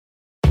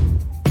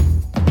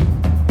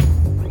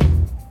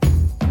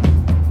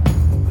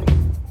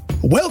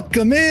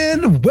Welcome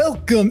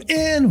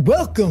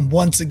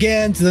once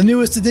again to the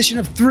newest edition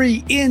of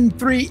 3 In,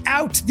 3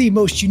 Out, the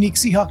most unique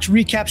Seahawks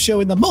recap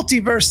show in the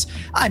multiverse.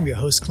 I'm your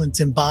host,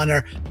 Clinton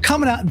Bonner.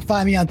 Come out and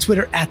find me on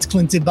Twitter at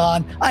Clinton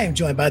Bon. I am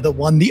joined by the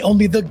one, the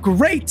only, the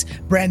great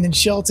Brandon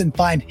Schultz, and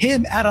find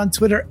him out on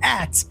Twitter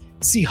at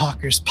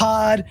Seahawkers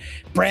Pod.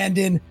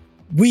 Brandon,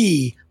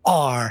 we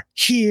are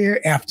here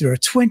after a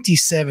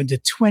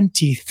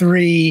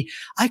 27-23.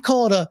 I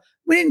call it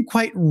we didn't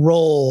quite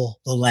roll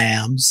the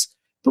Lambs,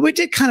 but we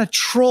did kind of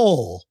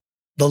troll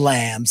the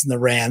Lambs and the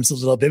Rams a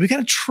little bit. We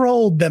kind of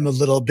trolled them a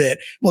little bit.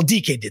 Well,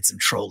 DK did some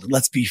trolling.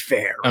 Let's be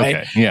fair, right?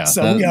 Okay, yeah.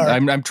 So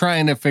I'm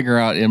trying to figure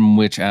out in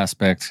which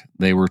aspect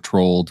they were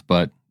trolled,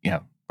 but yeah,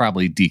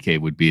 probably DK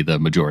would be the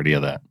majority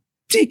of that.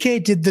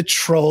 DK did the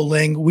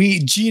trolling.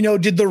 Gino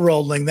did the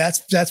rolling.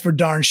 That's for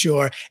darn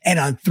sure. And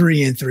on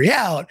 3 In, 3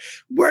 Out,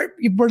 we're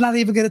not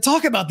even going to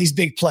talk about these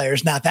big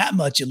players, not that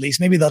much at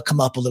least. Maybe they'll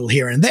come up a little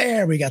here and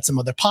there. We got some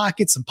other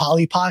pockets, some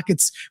poly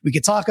pockets we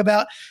could talk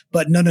about.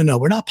 But no,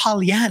 we're not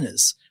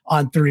Pollyannas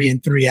on 3 In,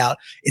 3 Out.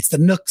 It's the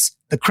nooks,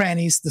 the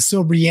crannies, the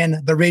sober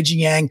yin, the raging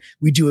yang.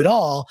 We do it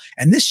all.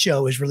 And this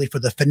show is really for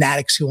the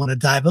fanatics who want to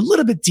dive a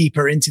little bit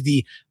deeper into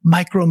the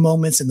micro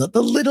moments and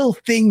the little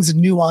things and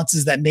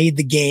nuances that made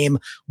the game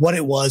what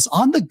it was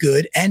on the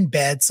good and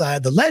bad side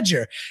of the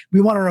ledger.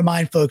 We want to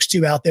remind folks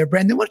too out there,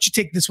 Brandon, why don't you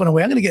take this one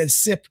away? I'm going to get a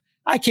sip.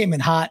 I came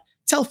in hot.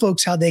 Tell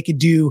folks how they could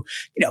do,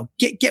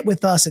 get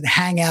with us and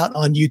hang out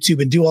on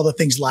YouTube and do all the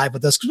things live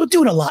with us, because we're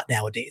doing a lot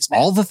nowadays, man.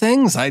 All the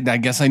things? I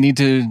guess I need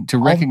to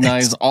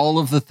recognize all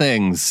of the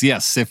things.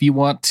 Yes, if you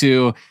want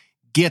to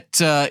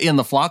get in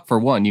the flock, for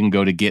one, you can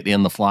go to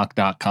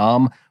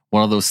getintheflock.com.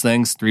 One of those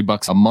things,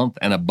 $3 a month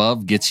and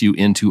above, gets you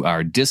into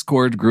our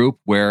Discord group,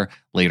 where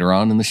later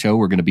on in the show,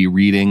 we're going to be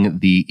reading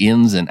the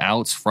ins and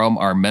outs from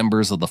our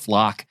members of the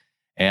flock.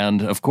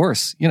 And of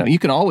course, you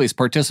can always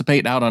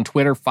participate out on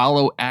Twitter.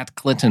 Follow at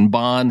Clinton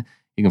Bon.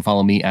 You can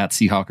follow me at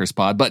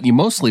SeahawkersPod, but you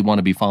mostly want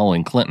to be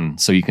following Clinton,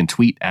 so you can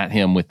tweet at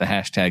him with the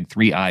hashtag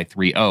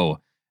 3i30.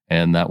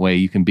 And that way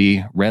you can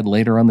be read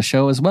later on the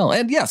show as well.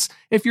 And yes,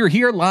 if you're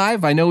here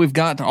live, I know we've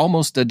got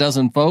almost a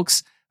dozen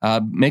folks.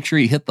 Make sure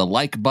you hit the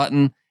like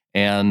button.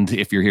 And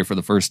if you're here for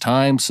the first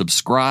time,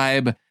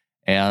 subscribe.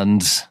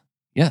 And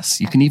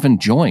yes, you can even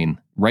join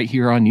right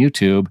here on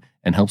YouTube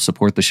and help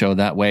support the show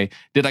that way.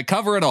 Did I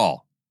cover it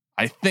all?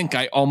 I think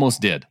I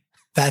almost did.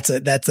 That's a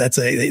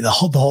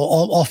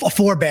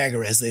four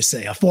bagger, as they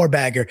say, a four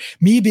bagger.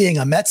 Me being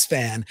a Mets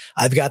fan,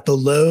 I've got the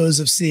lows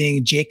of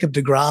seeing Jacob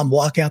deGrom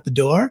walk out the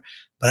door,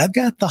 but I've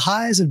got the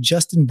highs of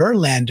Justin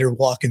Verlander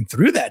walking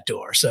through that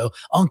door. So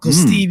Uncle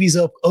Stevie's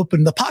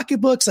opened the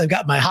pocketbooks. I've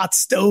got my hot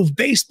stove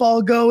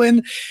baseball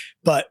going,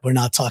 but we're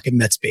not talking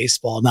Mets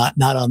baseball. Not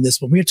on this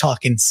one. We're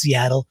talking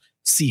Seattle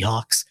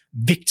Seahawks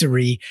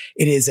victory.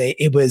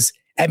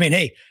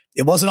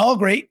 It wasn't all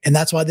great, and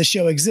that's why the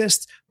show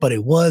exists, but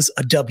it was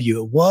a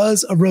W. It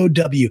was a road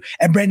W.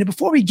 And Brandon,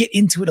 before we get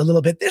into it a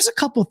little bit, there's a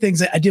couple of things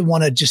that I did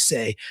want to just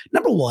say.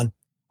 Number one,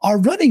 our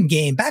running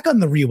game, back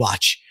on the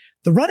rewatch,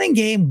 the running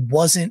game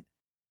wasn't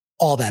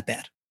all that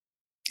bad.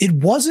 It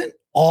wasn't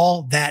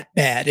all that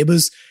bad. It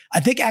was, I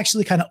think,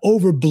 actually kind of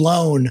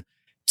overblown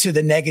to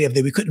the negative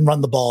that we couldn't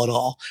run the ball at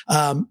all.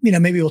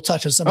 Maybe we'll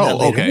touch on some of that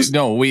later. Okay.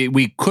 No,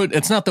 we could.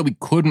 It's not that we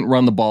couldn't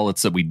run the ball.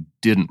 It's that we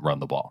didn't run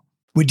the ball.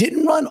 We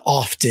didn't run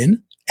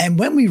often. And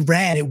when we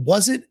ran, it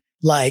wasn't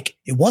like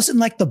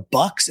the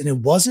Bucks, and it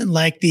wasn't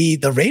like the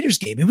Raiders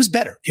game. It was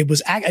better. It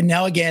was, and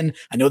now again,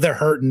 I know they're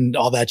hurt and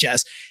all that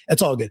jazz.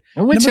 That's all good.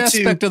 And which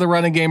aspect of the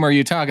running game are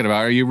you talking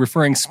about? Are you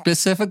referring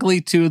specifically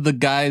to the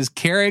guys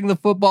carrying the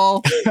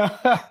football? No.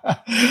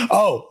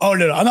 I'm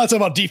not talking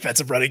about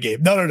defensive running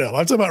game. No.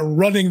 I'm talking about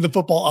running the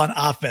football on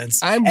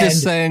offense. I'm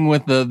just saying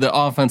with the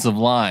offensive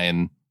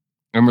line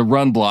and the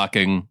run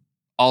blocking,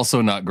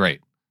 also not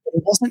great.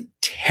 It wasn't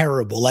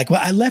terrible. Like, when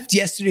I left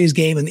yesterday's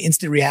game and the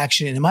instant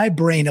reaction, and in my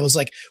brain, I was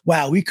like,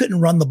 wow, we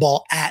couldn't run the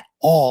ball at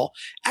all.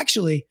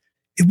 Actually,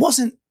 it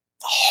wasn't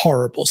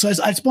horrible. So I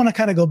just want to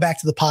kind of go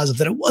back to the positive,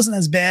 that it wasn't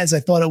as bad as I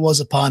thought it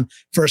was upon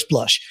first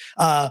blush.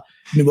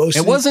 Nwosu,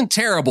 it wasn't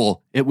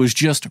terrible. It was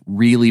just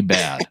really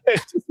bad.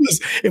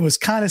 it was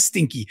kind of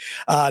stinky.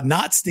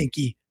 Not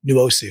stinky.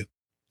 Nwosu,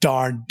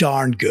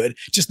 darn good.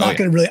 Just not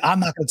going to really,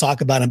 I'm not going to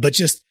talk about him, but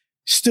just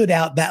stood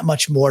out that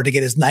much more to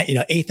get his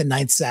 8th and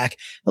 9th sack.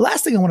 The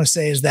last thing I want to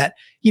say is that,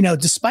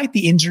 despite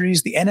the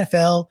injuries, the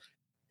NFL,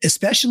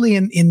 especially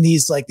in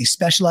these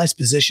specialized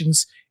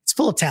positions, it's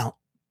full of talent.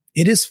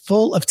 It is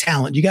full of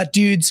talent. You got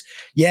dudes.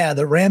 Yeah,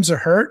 the Rams are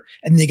hurt,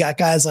 and you got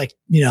guys like,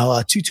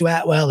 Tutu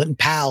Atwell and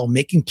Powell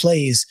making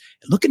plays,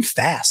 looking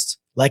fast.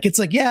 Like, it's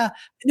like, yeah,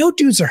 I know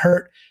dudes are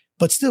hurt,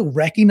 but still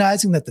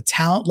recognizing that the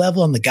talent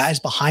level and the guys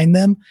behind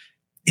them,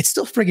 it's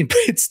still pretty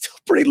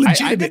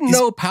legitimate. I didn't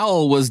know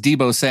Powell was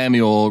Deebo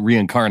Samuel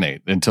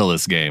reincarnate until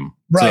this game.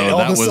 Right.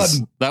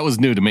 So that was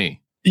new to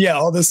me. Yeah.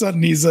 All of a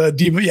sudden he's a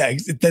Deebo. Yeah,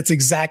 that's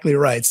exactly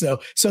right. So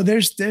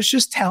there's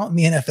just talent in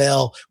the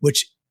NFL,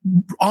 which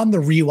on the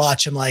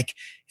rewatch, I'm like,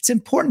 it's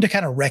important to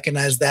kind of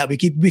recognize that we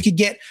could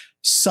get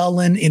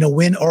sullen in a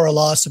win or a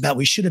loss about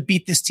we should have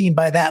beat this team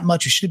by that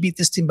much. We should have beat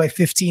this team by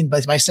 15,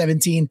 by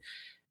 17.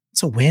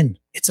 It's a win.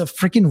 It's a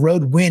freaking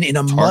road win in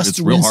a must-win situation. It's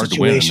real hard to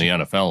win in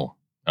the NFL.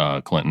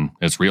 Clinton.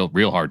 It's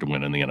real hard to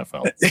win in the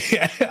NFL.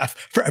 Yeah,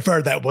 I've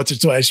heard that once or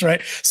twice,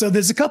 right? So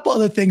there's a couple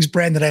other things,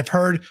 Brandon, that I've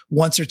heard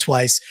once or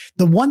twice.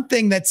 The one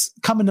thing that's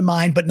coming to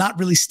mind, but not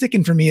really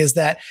sticking for me, is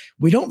that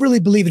we don't really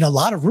believe in a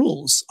lot of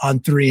rules on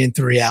 3 in,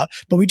 3 out,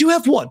 but we do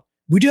have one.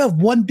 We do have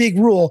one big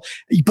rule,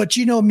 but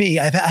you know me,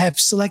 I have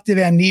selective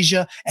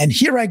amnesia, and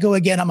here I go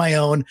again on my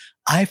own.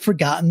 I've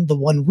forgotten the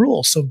one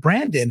rule. So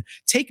Brandon,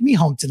 take me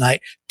home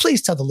tonight.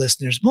 Please tell the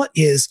listeners, what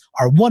is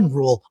our one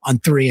rule on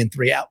 3 in,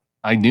 3 out?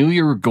 I knew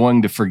you were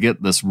going to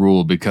forget this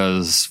rule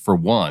because, for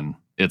one,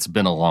 it's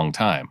been a long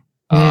time.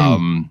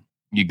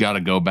 You got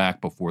to go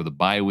back before the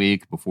bye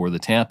week, before the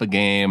Tampa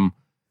game.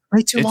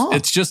 Way too long.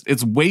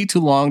 It's way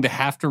too long to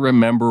have to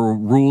remember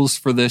rules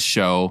for this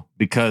show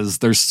because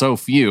there's so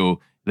few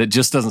that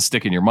just doesn't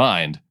stick in your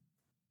mind.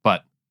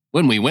 But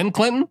when we win,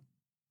 Clinton,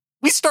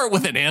 we start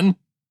with an in.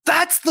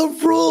 That's the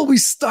rule. We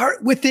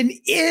start with an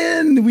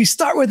in. We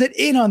start with an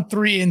in on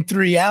 3 in,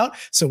 3 out.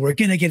 So we're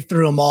going to get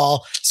through them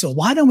all. So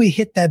why don't we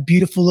hit that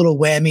beautiful little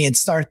whammy and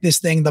start this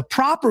thing the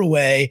proper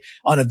way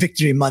on a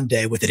Victory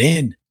Monday with an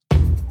in?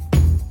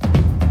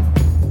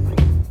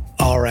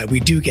 All right, we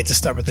do get to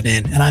start with an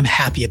in, and I'm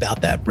happy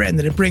about that,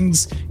 Brandon.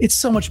 It's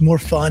so much more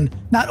fun.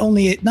 Not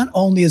only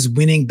is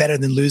winning better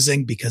than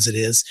losing, because it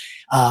is,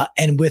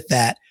 and with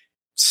that,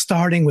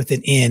 starting with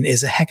an in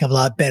is a heck of a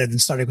lot better than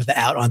starting with the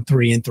out on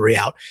 3 in, 3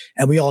 out.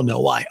 And we all know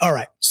why. All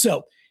right.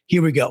 So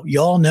here we go. You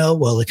all know,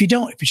 well, if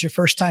it's your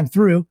first time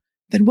through,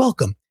 then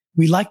welcome.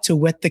 We like to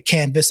wet the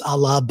canvas a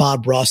la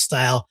Bob Ross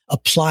style,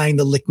 applying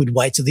the liquid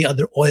white so the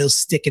other oils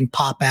stick and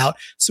pop out.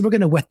 So we're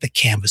going to wet the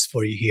canvas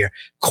for you here.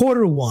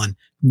 Quarter one,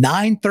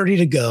 9:30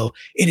 to go.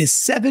 It is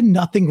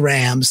 7-0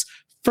 Rams,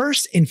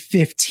 1st and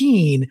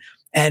 15.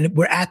 And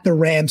we're at the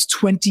Rams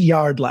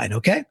 20-yard line.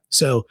 Okay.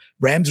 So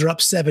Rams are up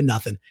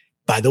 7-0.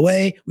 By the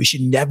way, we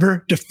should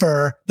never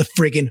defer the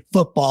friggin'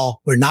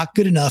 football. We're not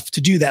good enough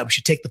to do that. We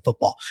should take the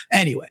football.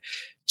 Anyway,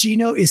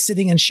 Geno is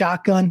sitting in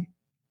shotgun.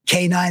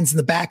 K9's in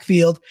the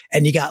backfield,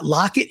 and you got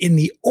Lockett in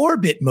the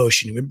orbit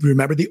motion.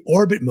 Remember the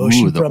orbit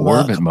motion? Ooh, the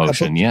orbit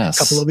motion, yes. A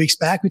couple of weeks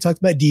back, we talked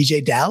about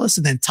DJ Dallas,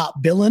 and then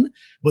Top Billin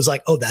was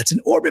like, oh, that's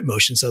an orbit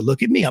motion. So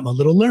look at me. I'm a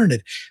little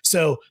learned.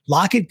 So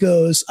Lockett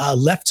goes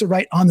left to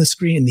right on the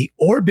screen in the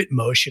orbit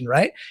motion,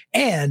 right?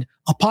 And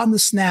upon the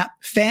snap,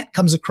 Fant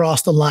comes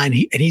across the line,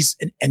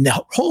 and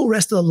the whole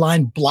rest of the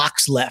line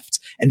blocks left,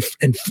 and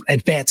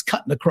Fant's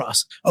cutting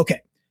across.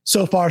 Okay.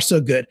 So far,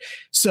 so good.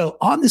 So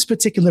on this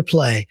particular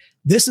play,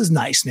 this is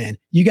nice, man.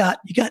 You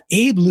got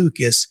Abe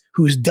Lucas,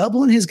 who's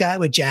doubling his guy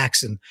with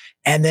Jackson.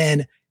 And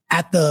then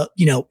at the,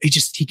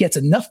 he gets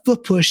enough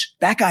foot push.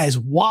 That guy is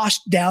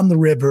washed down the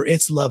river.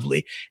 It's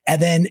lovely.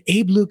 And then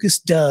Abe Lucas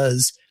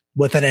does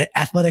what an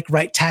athletic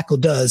right tackle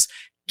does,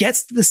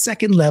 gets to the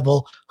second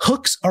level,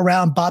 hooks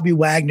around Bobby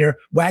Wagner.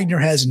 Wagner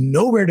has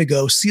nowhere to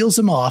go, seals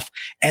him off,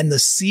 and the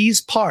C's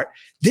part.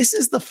 This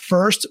is the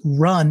first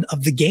run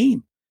of the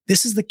game.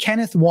 This is the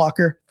Kenneth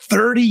Walker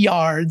 30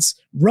 yards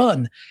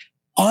run.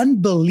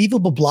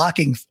 Unbelievable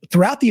blocking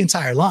throughout the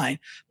entire line,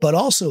 but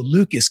also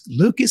Lucas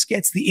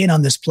gets the in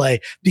on this play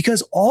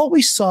because all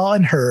we saw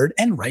and heard,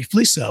 and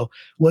rightfully so,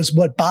 was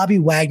what Bobby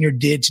Wagner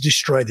did to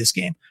destroy this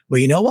game. Well,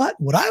 you know what?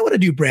 What I want to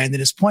do,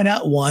 Brandon, is point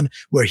out one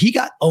where he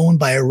got owned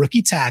by a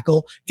rookie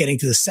tackle, getting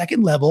to the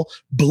second level,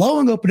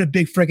 blowing open a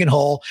big friggin'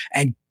 hole,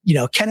 and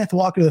Kenneth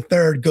Walker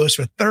III goes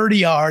for 30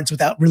 yards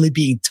without really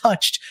being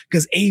touched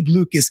because Abe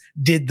Lucas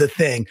did the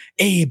thing.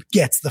 Abe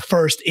gets the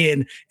first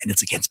in, and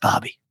it's against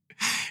Bobby.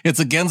 It's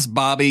against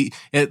Bobby.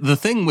 The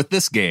thing with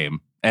this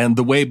game and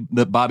the way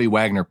that Bobby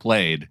Wagner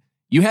played,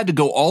 you had to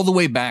go all the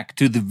way back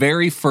to the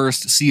very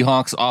first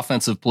Seahawks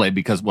offensive play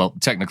because, well,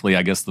 technically,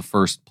 I guess the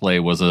first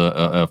play was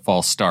a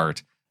false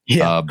start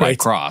by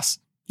Cross.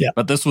 Yeah.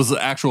 But this was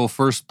the actual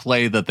first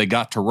play that they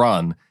got to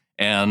run.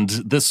 And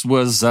this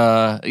was,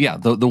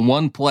 the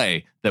one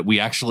play that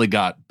we actually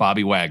got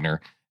Bobby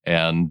Wagner.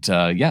 And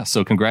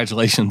so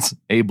congratulations,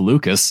 Abe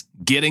Lucas,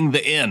 getting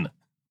the in.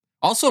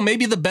 Also,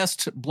 maybe the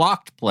best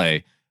blocked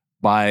play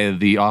by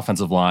the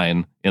offensive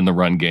line in the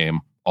run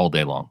game all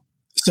day long.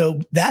 So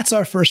that's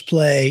our first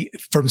play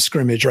from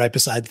scrimmage, right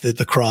beside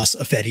the Cross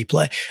Ifedi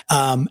play.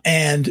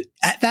 And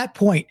at that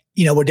point,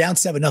 we're down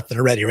 7-0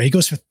 already, right? He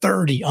goes for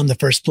 30 on the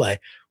first play.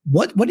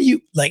 What do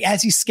you like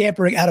as he's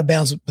scampering out of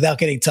bounds without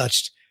getting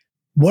touched?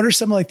 What are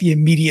some of the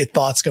immediate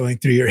thoughts going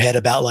through your head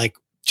about what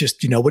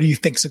do you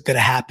think is going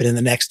to happen in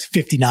the next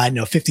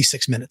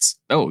 56 minutes?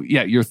 Oh,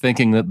 yeah. You're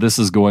thinking that this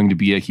is going to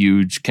be a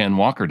huge Ken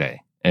Walker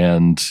day.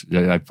 And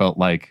I felt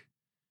like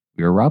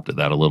we were robbed of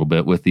that a little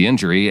bit with the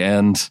injury,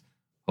 and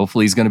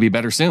hopefully he's going to be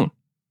better soon.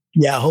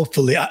 Yeah,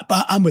 hopefully.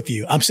 I'm with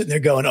you. I'm sitting there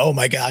going, oh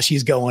my gosh,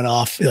 he's going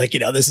off.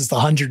 This is the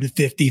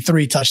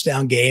 153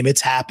 touchdown game.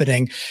 It's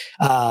happening.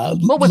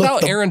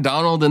 Without Aaron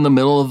Donald in the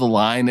middle of the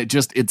line,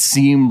 it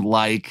seemed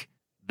like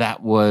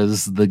that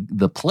was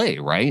the play,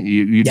 right?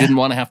 You didn't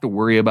want to have to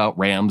worry about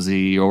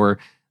Ramsey or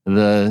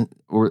the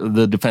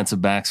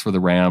defensive backs for the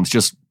Rams.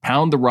 Just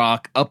pound the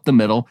rock up the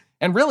middle.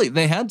 And really,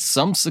 they had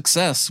some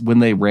success when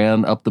they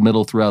ran up the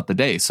middle throughout the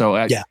day. So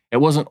it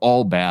wasn't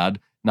all bad,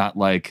 not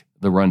like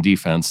the run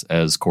defense,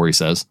 as Corey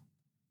says.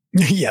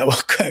 Yeah,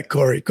 well,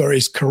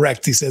 Corey's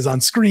correct. He says on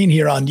screen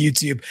here on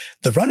YouTube,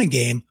 the running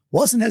game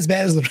wasn't as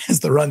bad as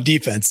the run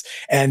defense.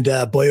 And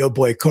boy, oh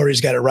boy,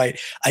 Corey's got it right.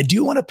 I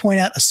do want to point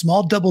out a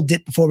small double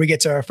dip before we get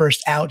to our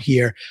first out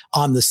here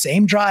on the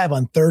same drive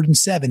on 3rd and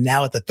 7,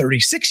 now at the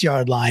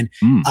 36-yard line.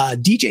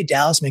 DJ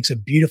Dallas makes a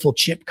beautiful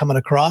chip coming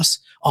across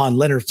on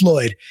Leonard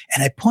Floyd.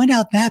 And I point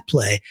out that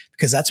play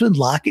because that's when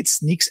Lockett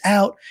sneaks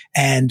out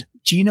and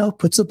Geno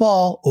puts a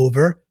ball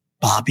over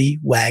Bobby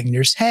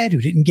Wagner's head,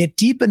 who didn't get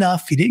deep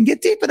enough. He didn't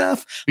get deep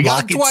enough. We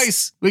got him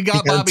twice. We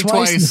got Bobby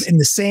twice. In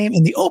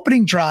the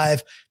opening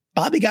drive.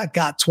 Bobby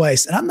got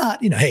twice. And I'm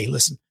not, hey,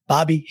 listen,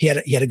 Bobby, he had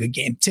a good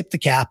game. Tip the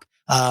cap.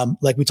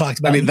 Like we talked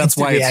about. I mean, that's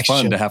why it's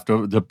fun to have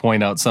to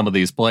point out some of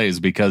these plays,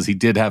 because he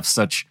did have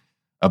such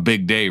a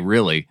big day,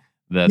 really,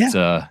 that,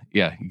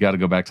 you got to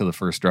go back to the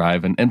first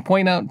drive and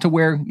point out to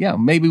where,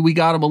 maybe we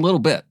got him a little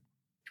bit.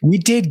 We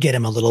did get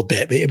him a little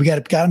bit. We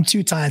got him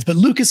 2 times, but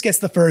Lucas gets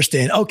the first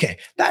in. Okay,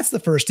 that's the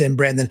first in,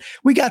 Brandon.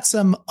 We got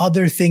some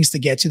other things to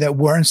get to that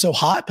weren't so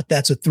hot, but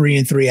that's what 3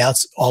 and 3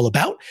 outs all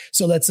about.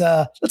 So let's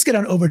get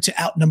on over to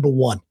out number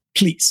 1,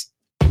 please.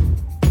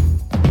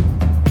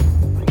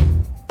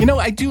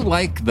 I do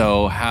like,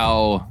 though,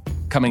 how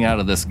coming out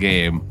of this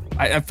game,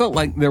 I felt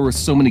like there were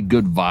so many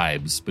good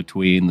vibes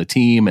between the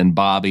team and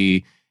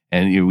Bobby,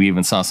 and we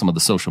even saw some of the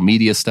social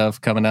media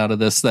stuff coming out of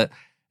this that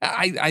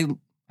I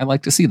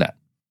like to see that.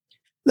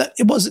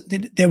 It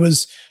wasn't, there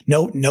was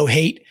no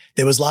hate.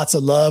 There was lots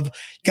of love. You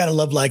gotta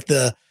love like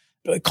the,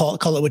 call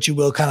it what you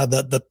will, kind of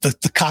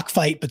the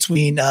cockfight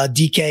between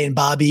DK and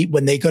Bobby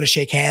when they go to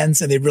shake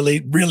hands and they really,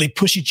 really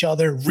push each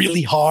other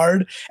really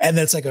hard. And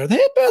then it's like, are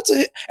they about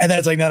to? And then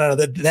it's like, no.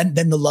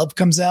 Then the love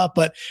comes out,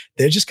 but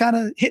they're just kind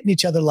of hitting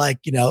each other like,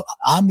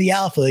 I'm the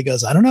alpha. He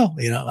goes, I don't know,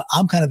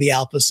 I'm kind of the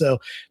alpha. So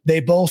they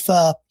both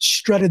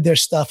strutted their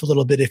stuff a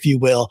little bit, if you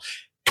will,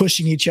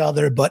 pushing each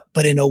other, but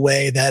in a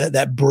way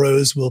that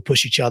bros will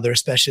push each other,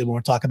 especially when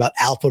we're talking about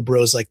alpha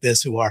bros like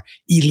this, who are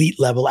elite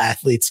level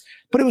athletes.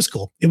 But it was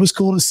cool. It was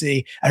cool to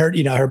see. I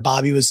heard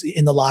Bobby was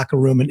in the locker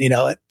room, and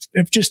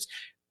it just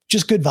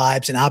good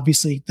vibes. And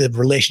obviously the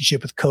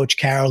relationship with Coach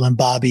Carroll and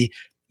Bobby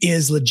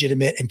is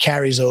legitimate and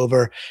carries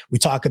over. We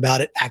talk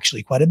about it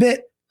actually quite a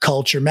bit.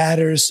 Culture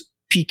matters.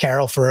 Pete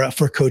Carroll for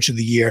Coach of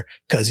the Year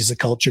because he's a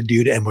culture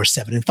dude, and we're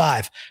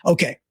 7-5.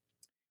 Okay.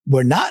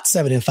 We're not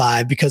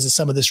 7-5 because of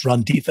some of this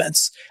run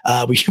defense.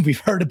 We've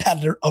heard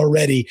about it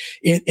already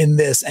in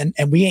this, and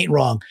we ain't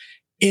wrong.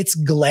 It's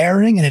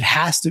glaring, and it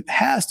has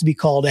to be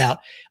called out.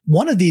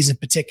 One of these in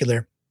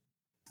particular,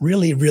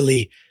 really,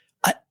 really,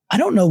 I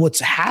don't know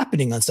what's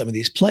happening on some of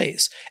these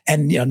plays.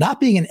 And not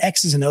being an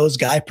X's and O's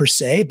guy per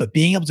se, but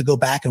being able to go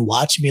back and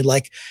watch me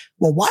like,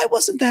 well, why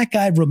wasn't that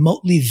guy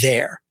remotely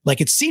there? Like,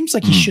 it seems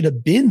like he should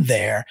have been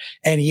there,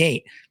 and he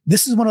ain't.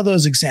 This is one of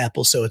those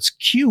examples. So it's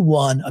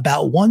Q1,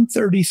 about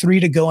 1:33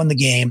 to go in the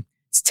game.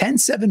 It's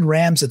 10-7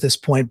 Rams at this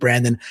point,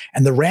 Brandon,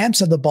 and the Rams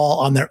have the ball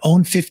on their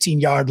own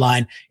 15-yard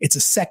line. It's a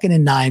 2nd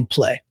and 9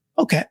 play.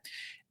 Okay.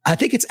 I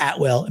think it's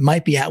Atwell. It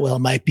might be Atwell. It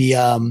might be,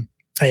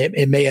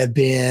 it may have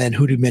been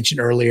who did you mention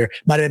earlier?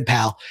 Might have been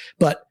Powell,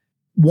 but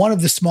one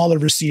of the smaller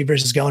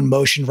receivers is going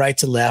motion right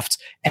to left,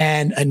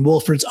 and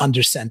Wolford's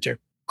under center.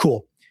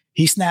 Cool.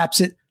 He snaps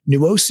it.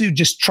 Nwosu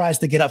just tries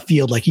to get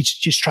upfield. Like he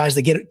just tries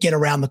to get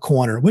around the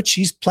corner, which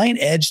he's playing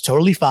edge,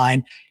 totally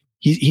fine.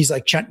 He's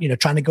like, trying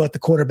to go at the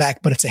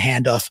quarterback, but it's a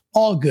handoff.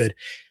 All good.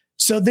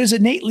 So there's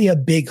innately a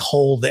big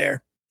hole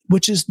there,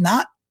 which is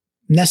not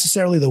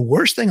necessarily the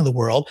worst thing in the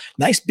world.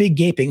 Nice big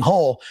gaping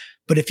hole.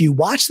 But if you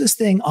watch this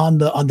thing on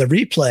the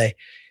replay,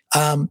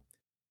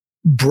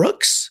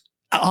 Brooks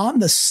on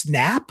the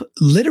snap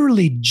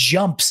literally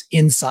jumps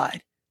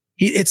inside.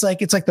 It's like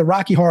the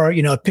Rocky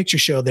Horror, picture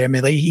show there,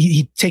 man. Like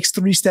he takes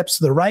 3 steps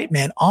to the right,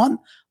 man, on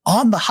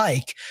the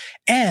hike.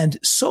 And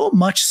so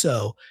much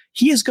so,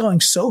 he is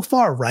going so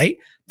far right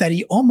that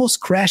he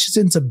almost crashes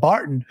into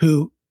Barton,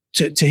 who,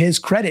 to his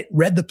credit,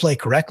 read the play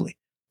correctly.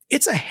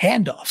 It's a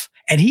handoff.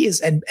 And he is,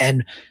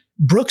 and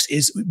Brooks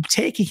is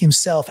taking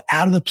himself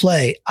out of the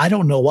play. I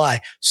don't know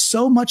why.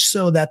 So much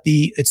so that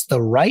it's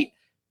the right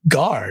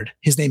guard.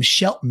 His name's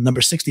Shelton,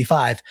 number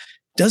 65.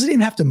 Doesn't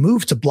even have to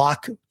move to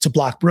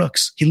block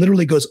Brooks. He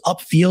literally goes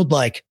upfield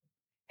like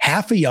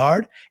half a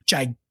yard,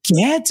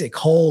 gigantic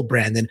hole,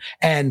 Brandon.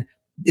 And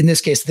in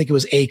this case, I think it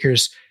was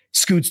Akers,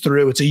 scoots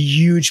through. It's a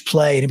huge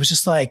play. And it was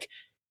just like,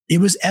 it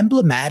was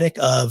emblematic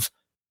of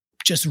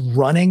just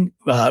run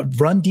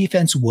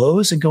defense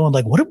woes and going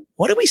like,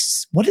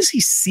 what is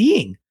he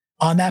seeing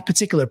on that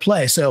particular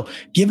play? So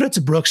give it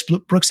to Brooks.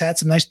 Brooks had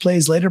some nice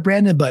plays later,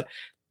 Brandon, but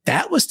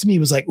that was, to me,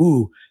 was like,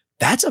 ooh,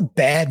 that's a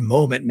bad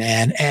moment,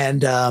 man.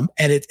 And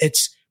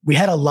we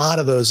had a lot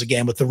of those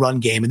again with the run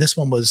game. And this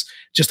one was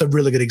just a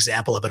really good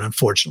example of it,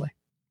 unfortunately.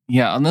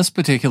 Yeah, on this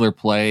particular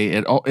play,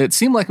 it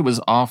seemed like it was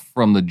off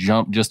from the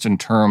jump just in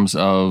terms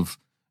of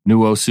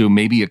Nwosu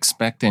maybe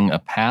expecting a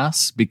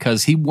pass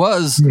because he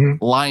was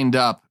lined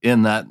up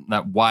in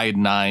that wide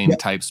 9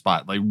 type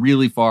spot, like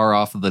really far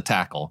off of the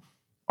tackle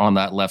on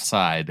that left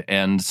side.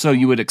 And so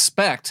you would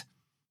expect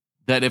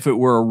that if it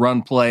were a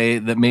run play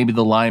that maybe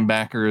the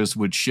linebackers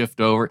would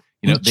shift over,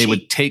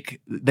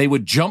 they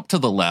would jump to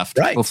the left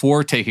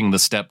before taking the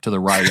step to the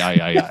right.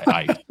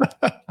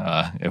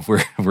 If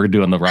we're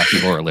doing the Rocky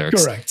Horror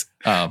lyrics. Correct.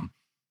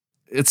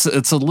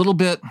 It's a little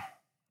bit,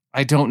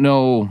 I don't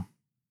know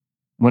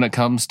when it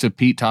comes to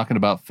Pete talking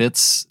about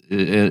fits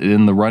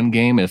in the run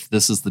game, if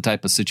this is the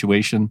type of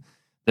situation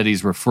that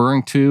he's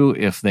referring to,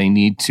 if they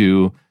need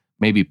to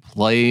maybe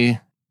play,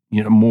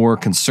 more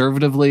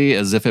conservatively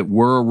as if it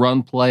were a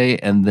run play.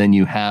 And then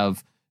you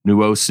have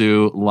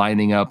Nwosu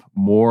lining up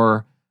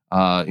more,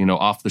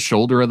 off the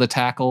shoulder of the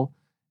tackle.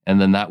 And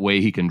then that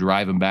way he can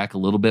drive him back a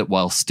little bit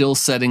while still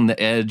setting the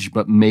edge,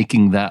 but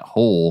making that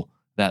hole,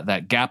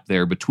 that gap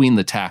there between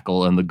the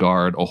tackle and the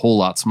guard a whole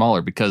lot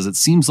smaller, because it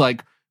seems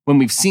like when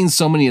we've seen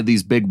so many of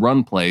these big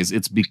run plays,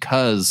 it's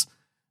because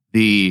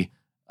the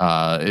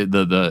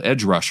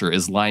edge rusher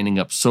is lining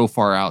up so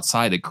far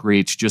outside, it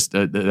creates just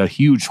a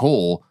huge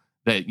hole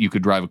that you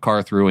could drive a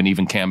car through, and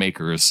even Cam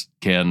Akers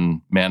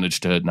can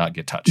manage to not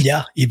get touched.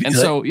 Yeah.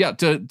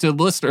 To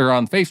listener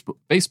on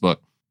Facebook,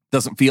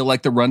 doesn't feel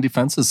like the run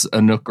defense is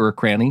a nook or a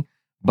cranny,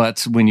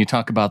 but when you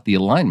talk about the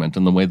alignment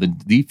and the way the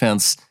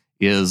defense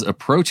is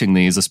approaching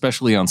these,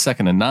 especially on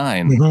 2nd and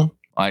 9,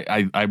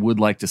 I would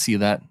like to see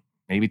that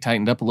maybe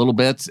tightened up a little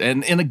bit.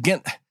 And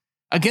again,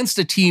 against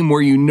a team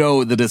where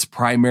that it's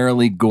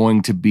primarily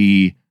going to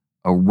be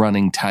a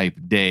running type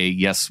day.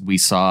 Yes, we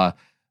saw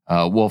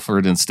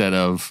Wolford instead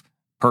of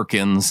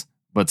Perkins,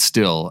 but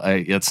still,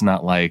 it's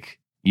not like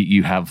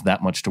you have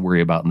that much to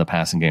worry about in the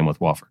passing game with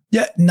Wolford.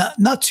 Yeah,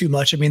 not too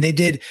much. I mean, they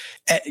did,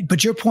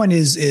 but your point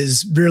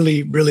is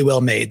really, really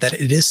well made, that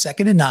it is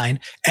 2nd and 9,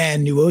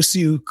 and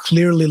Nwosu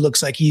clearly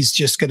looks like he's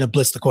just going to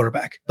blitz the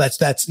quarterback. That's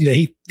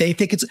they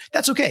think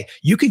that's okay.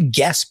 You could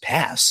guess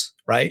pass,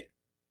 right?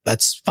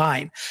 That's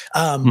fine.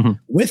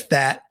 With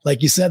that,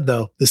 like you said,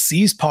 though, the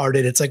C's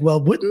parted. It's like,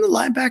 well, wouldn't the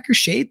linebacker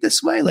shade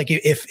this way? Like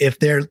if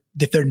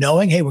they're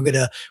knowing, hey, we're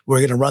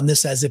gonna run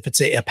this as if it's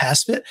a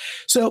pass fit.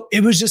 So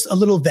it was just a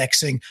little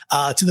vexing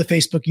to the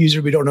Facebook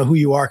user. We don't know who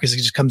you are because it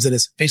just comes in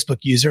as Facebook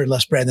user,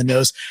 unless Brandon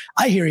knows.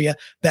 I hear you.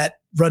 That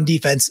run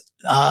defense,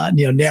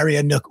 nary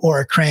a nook or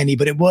a cranny,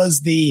 but it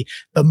was the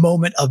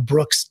moment of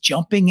Brooks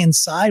jumping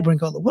inside. We're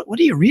going, what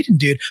are you reading,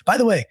 dude? By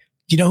the way,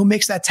 do you know who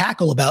makes that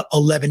tackle about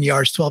 11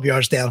 yards, 12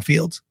 yards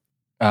downfield?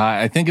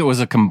 I think it was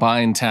a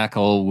combined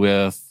tackle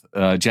with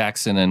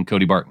Jackson and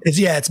Cody Barton.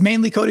 It's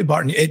mainly Cody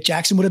Barton.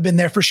 Jackson would have been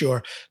there for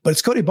sure, but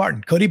it's Cody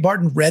Barton. Cody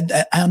Barton read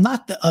that. I'm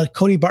not a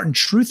Cody Barton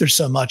truther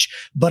so much,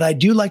 but I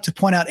do like to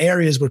point out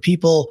areas where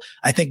people,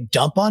 I think,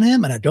 dump on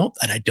him, and I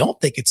don't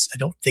think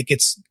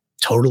it's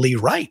totally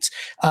right.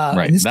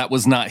 Right. That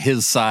was not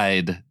his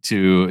side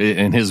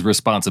and his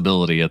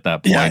responsibility at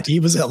that point. Yeah, he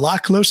was a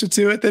lot closer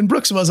to it than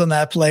Brooks was on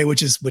that play,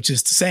 which is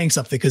saying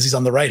something because he's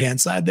on the right-hand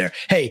side there.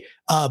 Hey,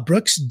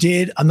 Brooks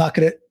did, I'm not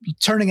going to,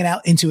 turning it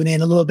out into an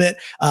in a little bit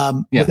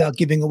without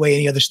giving away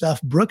any other stuff.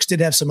 Brooks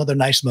did have some other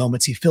nice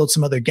moments. He filled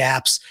some other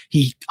gaps.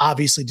 He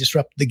obviously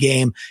disrupted the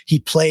game.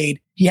 He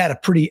had a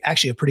pretty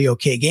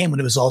okay game when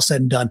it was all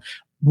said and done.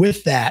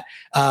 With that,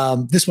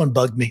 this one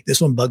bugged me.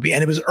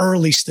 And it was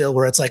early still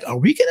where it's like, are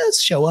we going to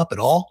show up at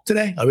all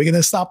today? Are we going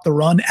to stop the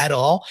run at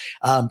all?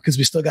 Because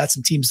we still got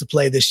some teams to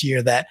play this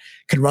year that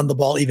can run the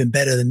ball even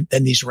better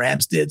than these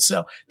Rams did.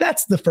 So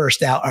that's the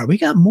first out. All right, we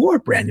got more,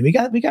 Brandon. We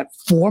got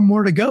 4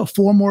 more to go,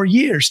 4 more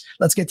years.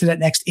 Let's get to that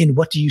next in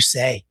What Do You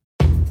Say?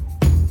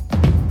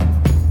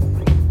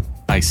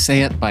 I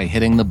say it by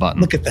hitting the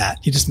button. Look at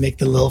that. You just make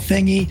the little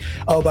thingy.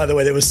 Oh, by the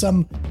way, there was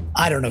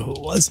I don't know who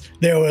it was.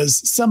 There was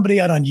somebody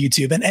out on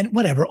YouTube and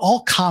whatever. All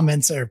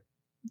comments are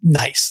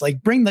nice.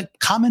 Like the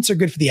comments are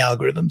good for the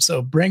algorithm.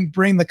 So bring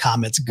the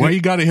comments. Good. Why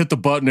you got to hit the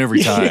button every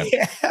time?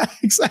 Yeah,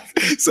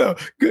 exactly. So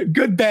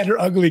good, bad, or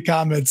ugly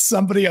comments.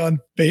 Somebody on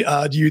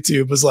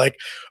YouTube was like,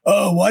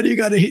 "Oh, why do you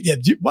got to hit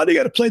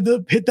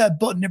that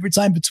button every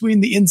time between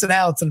the ins and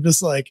outs?" And I'm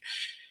just like,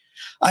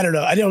 I don't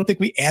know. I don't think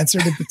we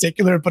answered in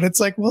particular, but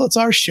it's like, well, it's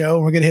our show.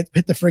 We're going to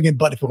hit the friggin'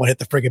 button if we want to hit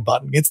the friggin'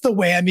 button. It's the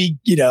whammy,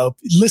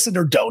 listen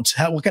or don't.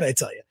 What can I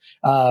tell you?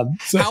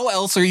 How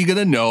else are you going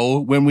to know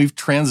when we've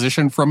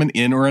transitioned from an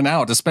in or an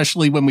out,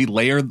 especially when we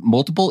layer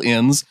multiple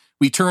ins,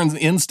 we turn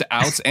ins to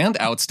outs and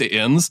outs to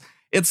ins.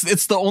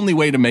 It's the only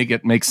way to make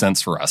it make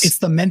sense for us. It's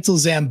the mental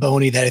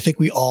Zamboni that I think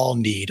we all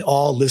need.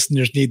 All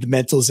listeners need the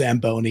mental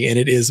Zamboni, and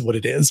it is what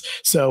it is.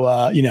 So,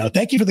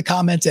 thank you for the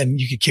comment,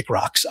 and you can kick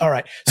rocks. All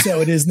right. So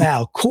it is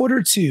now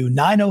 1/4,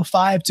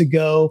 9:05 to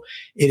go.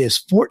 It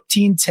is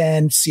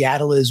 14-10.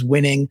 Seattle is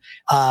winning.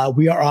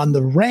 We are on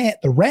the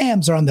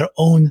Rams are on their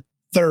own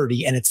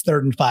 30, and it's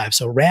 3rd and 5.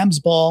 So Rams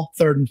ball,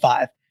 3rd and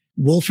 5.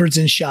 Wolford's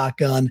in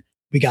shotgun.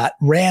 We got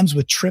Rams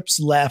with trips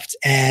left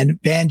and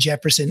Van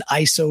Jefferson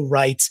ISO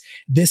right.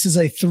 This is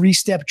a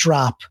three-step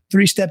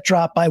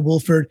drop by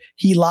Wolford.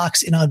 He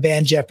locks in on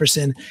Van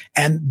Jefferson,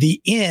 and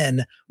the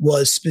in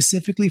was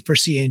specifically for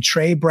seeing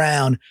Trey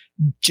Brown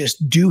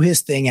just do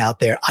his thing out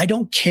there. I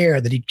don't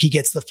care that he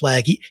gets the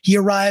flag. He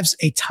arrives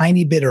a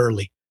tiny bit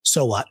early.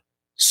 So what?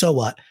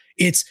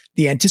 It's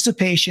the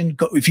anticipation.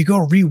 If you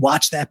go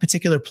rewatch that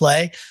particular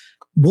play,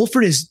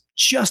 Wolford is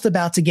just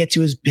about to get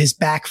to his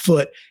back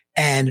foot,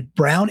 and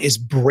Brown is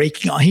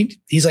breaking on.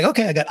 He's like,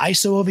 okay, I got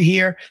ISO over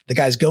here. The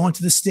guy's going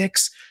to the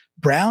sticks.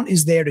 Brown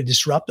is there to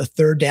disrupt a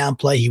third down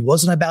play. He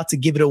wasn't about to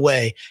give it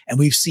away. And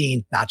we've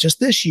seen not just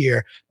this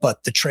year,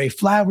 but the Trey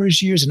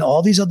Flowers years and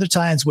all these other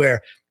times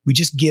where we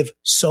just give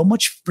so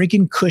much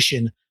freaking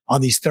cushion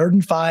on these 3rd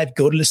and 5,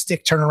 go to the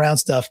stick turnaround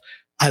stuff.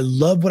 I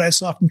love what I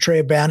saw from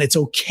Trey Brown. It's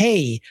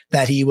okay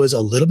that he was a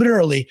little bit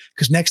early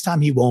because next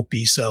time he won't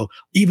be. So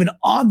even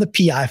on the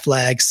PI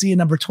flag, seeing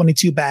number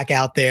 22 back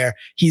out there,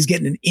 he's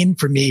getting an in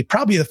for me.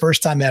 Probably the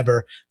first time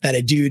ever that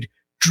a dude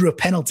drew a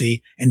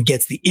penalty and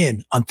gets the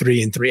in on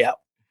 3 and 3 out.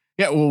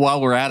 Yeah, well,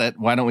 while we're at it,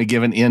 why don't we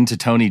give an in to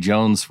Tony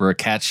Jones for a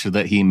catch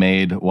that he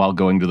made while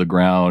going to the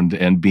ground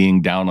and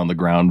being down on the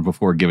ground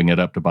before giving it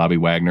up to Bobby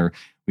Wagner.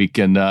 We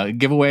can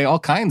give away all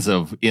kinds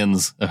of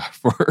ins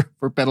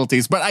for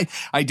penalties. But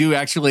I do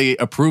actually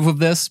approve of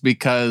this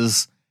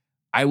because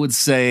I would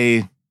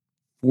say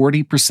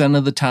 40%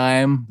 of the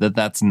time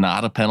that's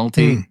not a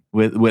penalty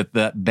with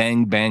that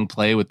bang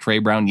play with Trey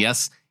Brown.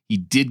 Yes, he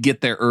did get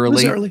there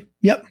early.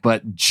 Yep.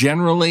 But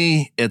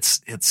generally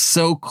it's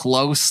so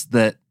close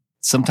that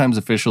sometimes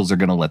officials are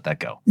going to let that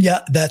go. Yeah,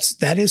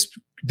 that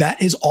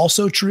is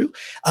also true.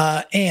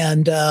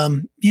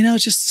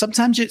 Just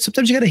sometimes you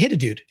got to hit a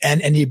dude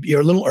and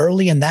you're a little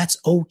early, and that's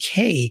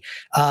okay.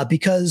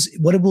 Because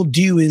what it will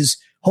do is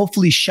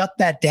hopefully shut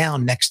that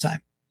down next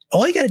time.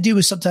 All you got to do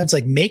is sometimes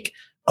like make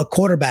a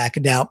quarterback.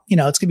 Now,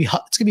 it's going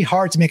to be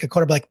hard to make a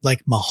quarterback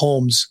like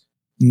Mahomes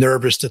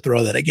nervous to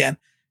throw that again.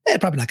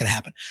 Probably not going to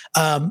happen.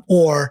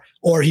 Or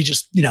he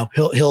just,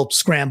 he'll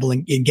scramble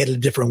and get it a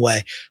different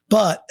way.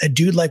 But a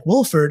dude like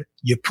Wolford,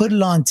 you put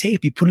it on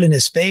tape, you put it in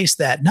his face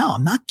that, no,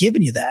 I'm not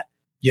giving you that.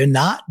 You're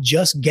not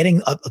just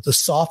getting the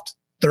soft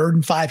 3rd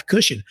and 5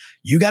 cushion.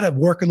 You got to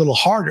work a little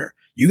harder.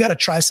 You got to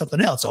try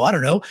something else. So I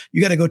don't know.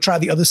 You got to go try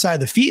the other side of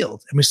the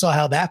field. And we saw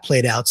how that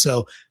played out.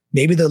 So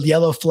maybe the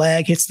yellow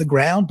flag hits the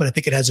ground, but I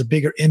think it has a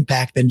bigger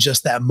impact than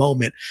just that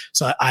moment.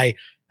 So I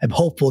am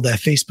hopeful that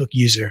Facebook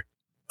user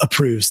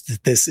approves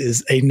that this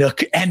is a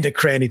nook and a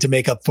cranny to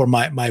make up for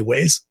my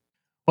ways.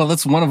 Well,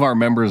 that's one of our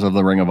members of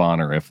the Ring of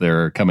Honor if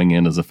they're coming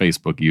in as a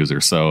Facebook user.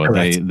 So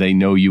they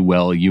know you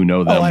well, you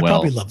know them well. I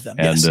probably love them.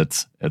 And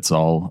yes. it's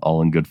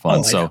all in good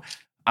fun.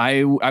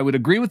 I would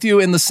agree with you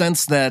in the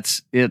sense that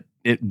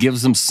it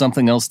gives them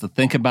something else to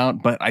think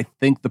about. But I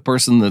think the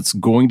person that's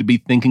going to be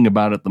thinking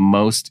about it the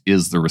most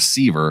is the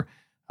receiver,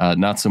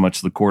 not so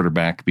much the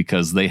quarterback,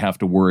 because they have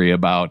to worry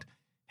about,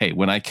 hey,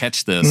 when I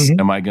catch this,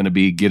 am I going to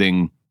be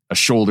getting a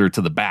shoulder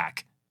to the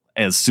back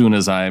as soon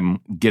as I'm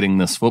getting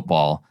this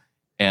football?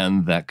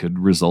 And that could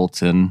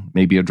result in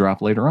maybe a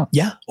drop later on.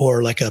 Yeah.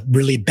 Or like a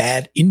really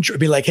bad injury.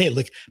 Be like, hey,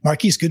 look,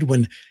 Marquise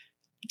Goodwin,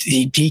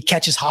 he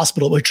catches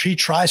hospital, or he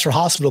tries for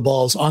hospital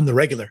balls on the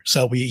regular.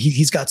 So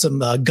he's got some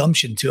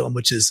gumption to him,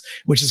 which is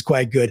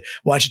quite good.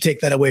 Why don't you take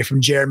that away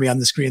from Jeremy on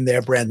the screen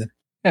there, Brandon?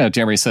 Yeah.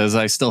 Jeremy says,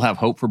 I still have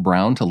hope for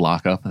Brown to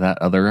lock up that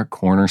other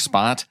corner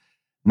spot.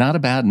 Not a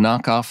bad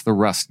knock off the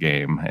rust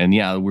game. And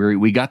yeah,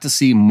 we got to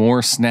see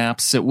more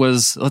snaps. It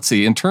was, let's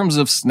see, in terms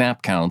of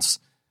snap counts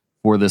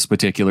for this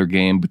particular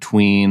game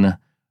between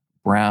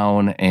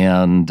Brown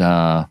and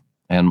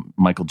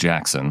Michael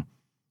Jackson.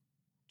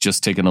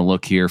 Just taking a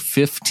look here,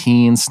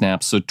 15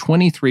 snaps. So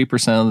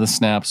 23% of the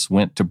snaps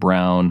went to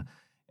Brown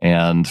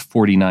and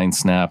 49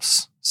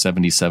 snaps,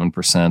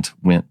 77%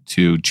 went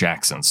to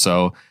Jackson.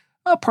 So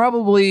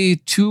probably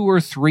 2 or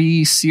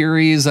 3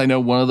 series. I know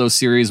one of those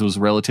series was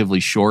relatively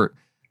short.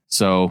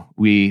 So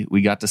we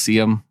got to see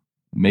him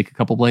make a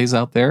couple plays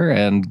out there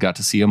and got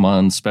to see him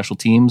on special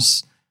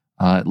teams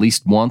at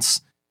least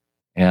once.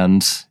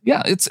 And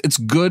yeah, it's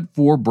good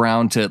for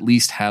Brown to at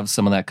least have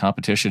some of that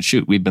competition.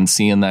 Shoot, we've been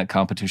seeing that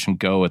competition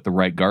go at the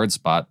right guard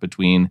spot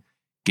between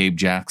Gabe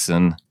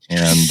Jackson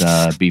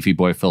and beefy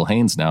boy Phil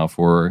Haynes now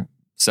for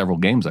several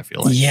games, I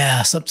feel like.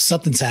 Yeah,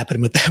 something's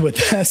happening with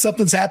that.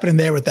 Something's happening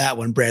there with that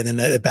one, Brandon.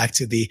 Back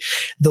to the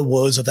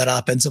woes of that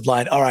offensive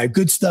line. All right,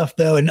 good stuff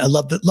though, and I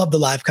love the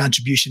live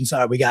contributions. All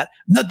right, we got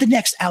the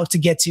next out to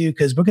get to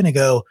because we're gonna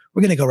go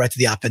right to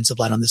the offensive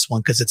line on this one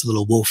because it's a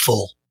little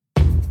woeful.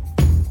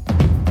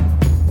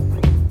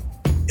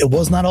 It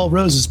was not all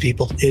roses,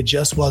 people. It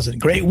just wasn't.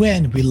 Great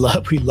win. We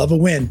love a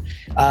win.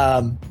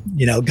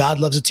 God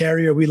loves a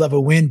terrier. We love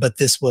a win, but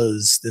this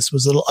was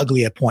a little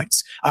ugly at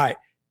points. All right.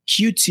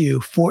 Q2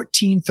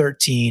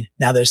 14-13.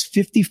 Now there's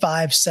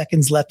 55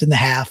 seconds left in the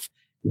half.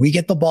 We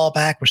get the ball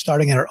back. We're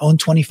starting at our own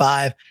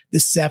 25.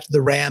 This is after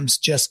the Rams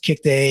just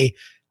kicked I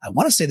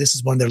want to say this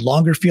is one of their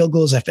longer field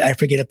goals. I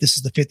forget if this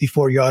is the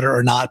 54-yarder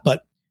or not,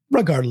 but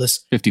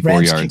regardless. 54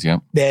 Rams yards, yeah.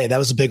 Yeah, that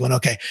was a big one.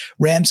 Okay.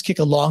 Rams kick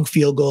a long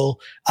field goal.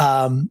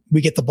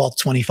 We get the ball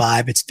to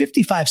 25. It's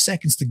 55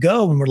 seconds to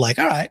go. And we're like,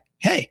 all right,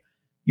 hey,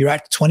 you're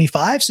at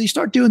 25. So you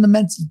start doing the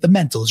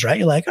mentals, right?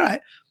 You're like, all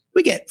right,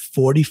 we get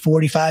 40,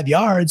 45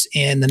 yards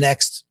in the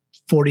next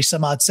 40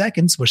 some odd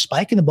seconds. We're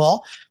spiking the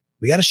ball.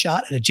 We got a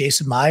shot at a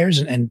Jason Myers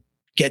and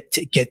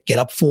get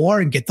up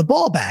 4 and get the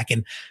ball back.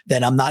 And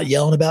then I'm not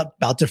yelling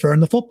about deferring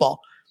the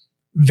football.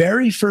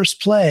 Very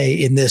first play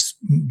in this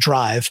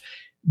drive.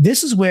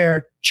 This is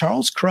where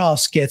Charles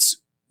Cross gets,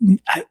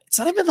 it's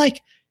not even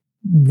like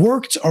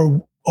worked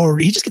or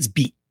he just gets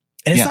beat.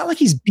 And it's not like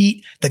he's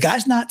beat. The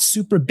guy's not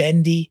super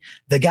bendy.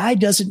 The guy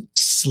doesn't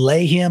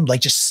slay him,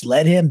 like just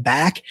sled him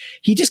back.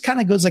 He just kind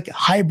of goes like a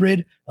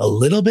hybrid, a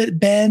little bit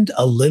bend,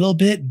 a little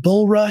bit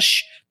bull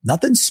rush.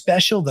 Nothing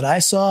special that I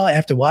saw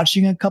after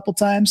watching a couple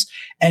times.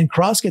 And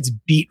Cross gets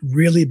beat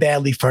really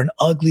badly for an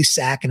ugly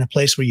sack in a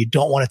place where you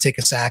don't want to take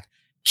a sack.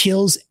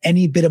 Kills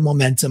any bit of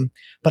momentum.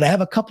 But I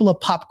have a couple of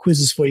pop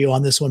quizzes for you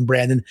on this one,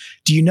 Brandon.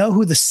 Do you know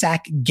who the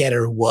sack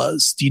getter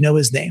was? Do you know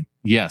his name?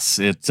 Yes,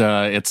 it's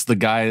the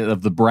guy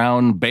of the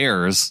Brown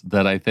Bears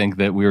that I think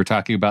that we were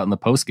talking about in the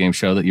post-game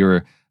show that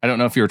I don't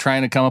know if you were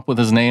trying to come up with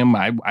his name.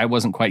 I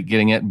wasn't quite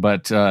getting it,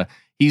 but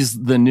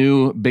he's the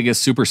new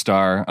biggest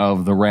superstar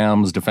of the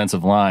Rams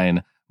defensive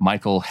line,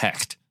 Michael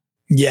Hecht.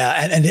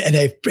 Yeah, and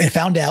I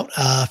found out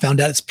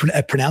it's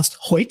pronounced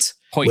Hoyt.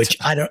 Which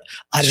I don't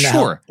know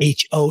how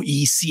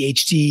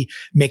Hoecht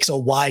makes a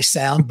Y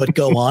sound, but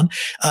go on.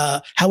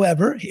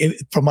 However,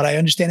 from what I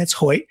understand, it's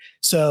Hoyt.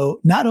 So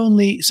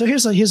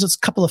here's a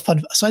couple of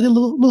fun. So I did a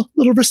little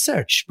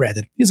research,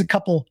 Brandon. Here's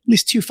at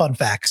least 2 fun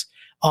facts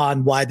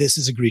on why this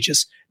is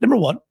egregious. Number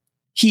 1,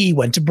 he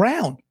went to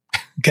Brown.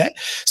 Okay.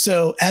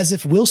 So as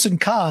if Wilson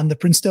Kahn, the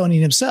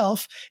Princetonian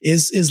himself,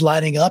 is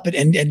lining up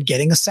and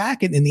getting a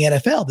sack in the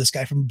NFL. This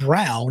guy from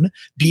Brown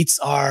beats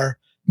our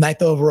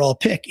 9th overall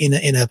pick in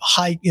a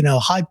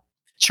high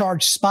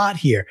charge spot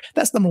here.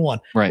 That's number 1.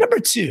 Right. Number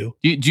 2.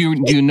 Do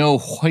you know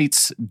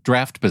Hoyt's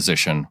draft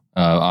position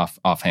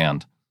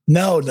offhand?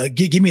 No,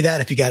 give me that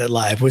if you got it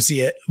live. Was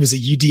he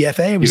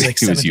UDFA? Was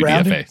he was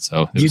UDFA.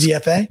 So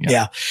UDFA?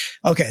 Yeah.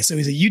 Okay. So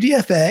he's a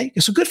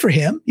UDFA. So good for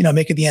him,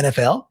 making the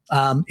NFL.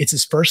 It's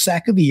his first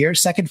sack of the year.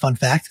 Second fun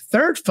fact.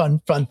 Third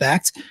fun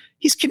fact.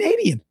 He's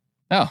Canadian.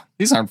 Oh,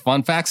 these aren't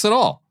fun facts at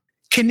all.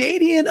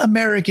 Canadian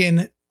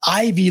American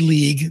Ivy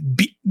League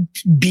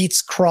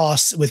beats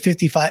Cross with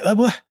 55.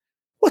 And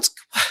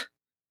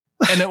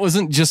it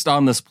wasn't just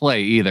on this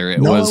play either. It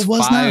was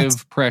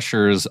 5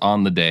 pressures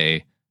on the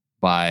day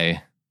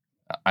by,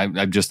 I'm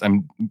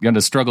going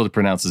to struggle to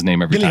pronounce his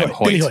name every time.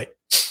 Billy Hoyt.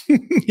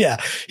 Yeah.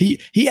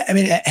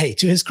 Hey,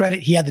 to his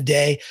credit, he had the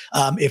day.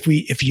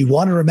 If you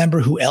want to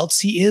remember who else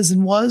he is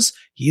and was,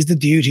 he's the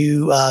dude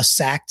who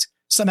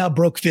somehow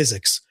broke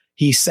physics.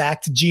 He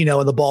sacked Geno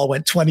and the ball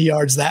went 20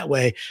 yards that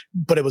way,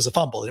 but it was a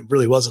fumble. It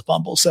really was a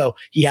fumble. So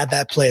he had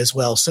that play as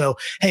well. So,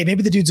 hey,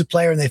 maybe the dude's a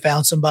player and they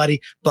found somebody,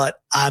 but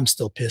I'm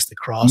still pissed at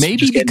Cross.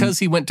 Maybe because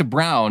he went to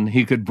Brown,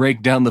 he could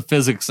break down the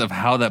physics of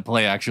how that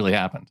play actually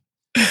happened.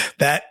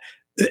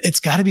 It's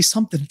got to be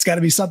something. It's got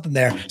to be something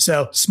there.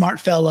 So smart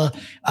fella.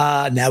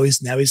 Now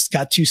he's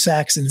got 2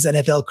 sacks in his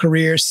NFL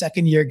career.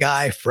 2nd-year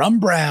guy from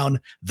Brown,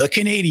 the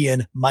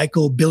Canadian,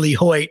 Michael Billy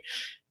Hoyt.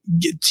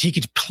 He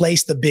could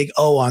place the big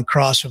O on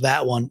Cross for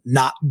that one.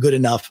 Not good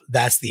enough.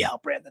 That's the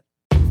out, Brandon.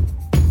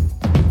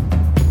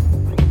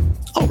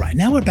 All right,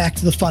 now we're back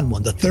to the fun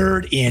one. The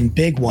third in,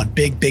 big one,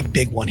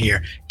 big one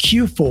here.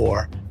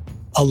 Q4,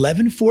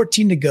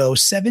 11-14 to go,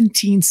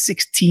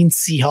 17-16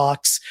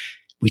 Seahawks.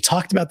 We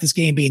talked about this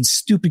game being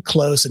stupid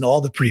close in all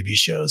the previous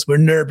shows. We're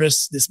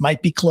nervous. This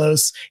might be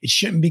close. It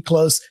shouldn't be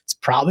close. It's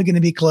probably going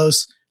to be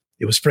close.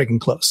 It was friggin'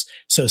 close.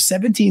 So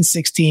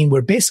 17-16,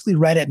 we're basically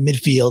right at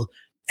midfield.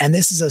 And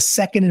this is a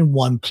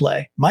 2nd-and-1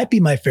 play. Might be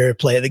my favorite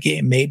play of the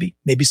game. Maybe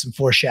some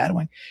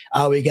foreshadowing.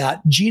 We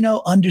got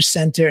Geno under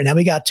center, and now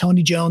we got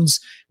Tony Jones,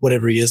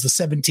 whatever he is, the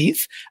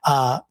 17th.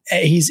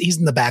 He's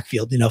in the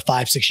backfield,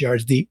 5-6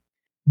 yards deep.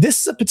 This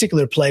is a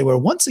particular play where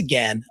once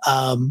again,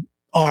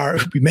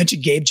 we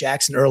mentioned Gabe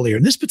Jackson earlier.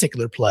 In this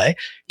particular play,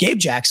 Gabe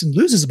Jackson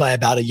loses by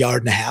about 1.5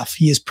 yards.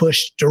 He is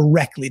pushed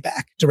directly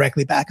back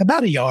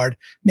about 1 yard,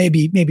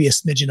 maybe a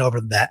smidgen over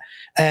that,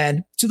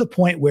 and to the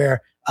point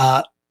where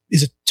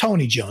is it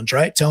Tony Jones,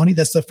 right? Tony,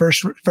 that's the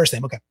first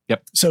name. Okay.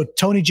 Yep. So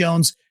Tony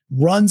Jones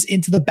runs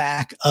into the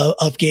back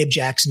of Gabe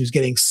Jackson, who's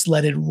getting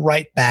sledded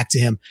right back to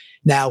him.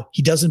 Now,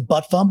 he doesn't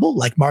butt fumble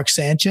like Mark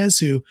Sanchez,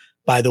 who,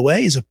 by the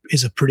way, is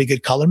a pretty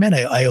good colorman.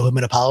 I owe him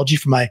an apology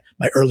for my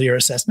earlier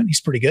assessment.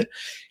 He's pretty good.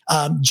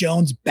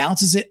 Jones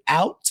bounces it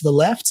out to the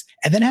left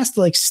and then has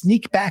to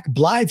sneak back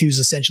Blythe, who's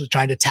essentially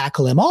trying to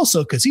tackle him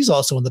also because he's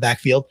also in the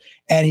backfield,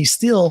 and he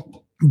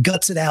still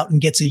guts it out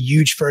and gets a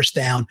huge first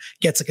down,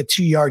 gets a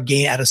 2-yard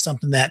gain out of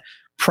something that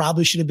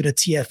probably should have been a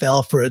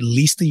TFL for at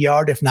least 1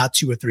 yard, if not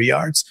 2 or 3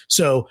 yards.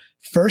 So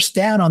first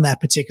down on that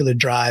particular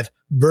drive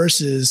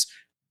versus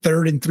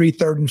 3rd and 3,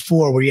 3rd and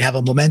 4, where you have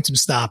a momentum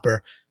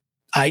stopper.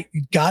 I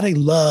gotta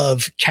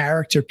love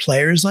character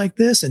players like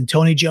this, and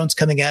Tony Jones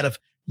coming out of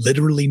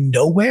literally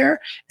nowhere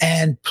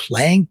and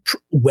playing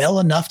well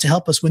enough to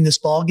help us win this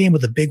ball game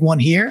with a big one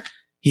here.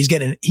 He's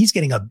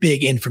getting a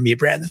big in for me,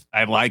 Brandon.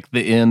 I like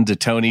the in to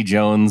Tony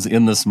Jones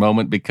in this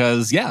moment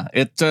because,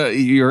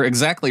 you're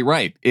exactly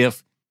right.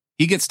 If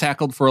he gets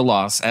tackled for a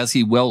loss, as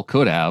he well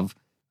could have,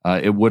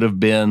 it would have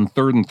been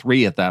 3rd and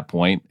 3 at that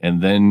point,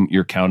 and then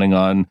you're counting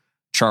on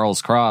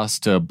Charles Cross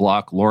to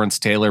block Lawrence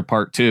Taylor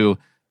Part 2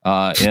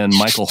 and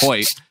Michael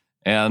Hoyt,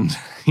 and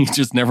you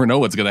just never know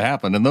what's going to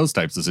happen in those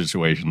types of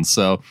situations.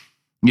 So,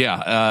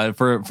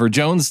 for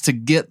Jones to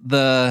get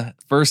the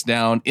first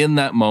down in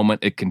that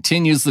moment, it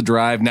continues the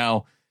drive.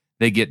 Now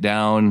they get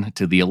down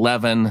to the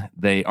 11.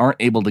 They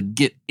aren't able to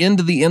get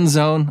into the end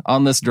zone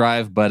on this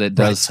drive, but it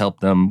does help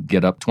them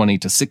get up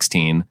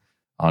 20-16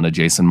 on a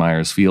Jason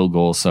Myers field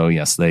goal. So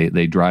yes, they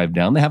drive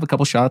down. They have a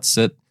couple shots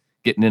at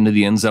getting into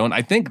the end zone.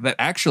 I think that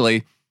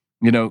actually,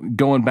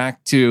 going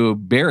back to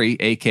Barry,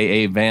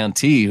 aka Van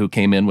T, who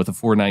came in with a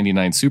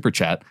 $4.99 super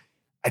chat,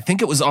 I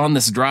think it was on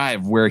this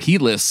drive where he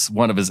lists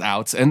one of his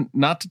outs, and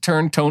not to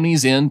turn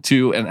Tony's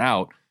into an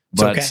out,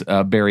 but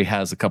okay. Barry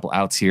has a couple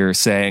outs here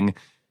saying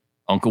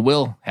Uncle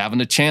Will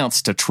having a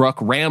chance to truck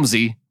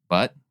Ramsey,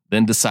 but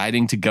then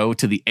deciding to go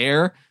to the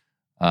air.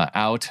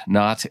 Out,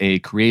 not a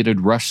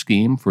created rush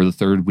scheme for the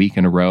 3rd week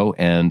in a row,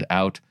 and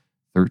out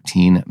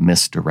 13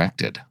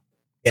 misdirected.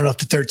 I don't know if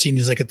the 13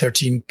 is like a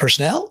 13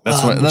 personnel.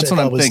 That's what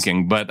I'm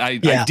thinking. But I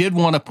did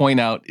want to point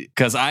out,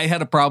 because I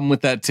had a problem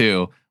with that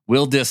too.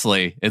 Will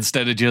Dissly,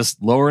 instead of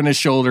just lowering his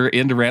shoulder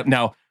into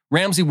Now,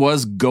 Ramsey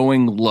was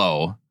going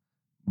low,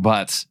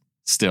 but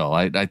still,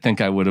 I think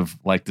I would have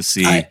liked to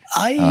see.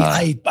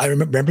 I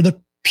remember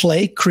the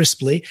play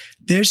crisply.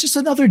 There's just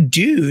another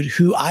dude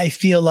who I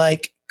feel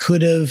like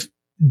could have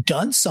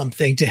done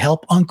something to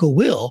help Uncle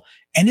Will,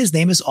 and his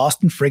name is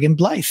Austin friggin'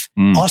 Blythe.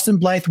 Austin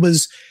Blythe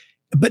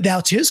but now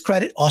to his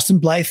credit, Austin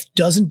Blythe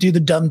doesn't do the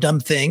dumb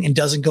thing and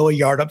doesn't go a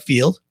yard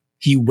upfield.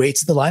 He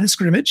waits at the line of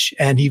scrimmage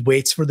and he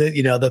waits for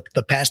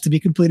the pass to be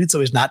completed, so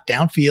he's not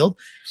downfield.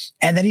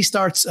 And then he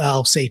starts,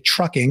 I'll say,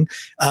 trucking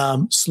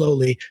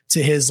slowly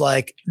to his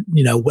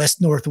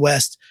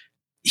west-northwest.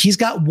 He's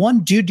got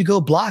one dude to go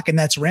block, and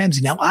that's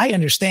Ramsey. Now, I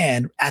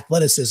understand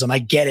athleticism. I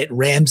get it.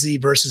 Ramsey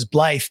versus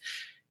Blythe.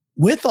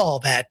 With all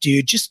that,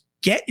 dude, just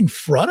get in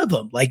front of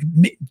him. Like,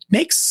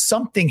 make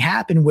something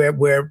happen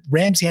where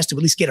Ramsey has to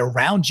at least get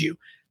around you.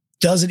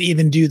 Doesn't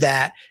even do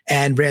that,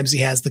 and Ramsey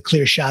has the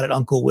clear shot at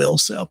Uncle Will.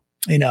 So,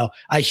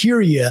 I hear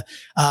you.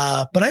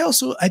 But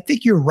I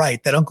think you're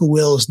right that Uncle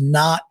Will is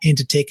not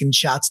into taking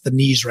shots at the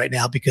knees right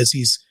now because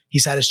he's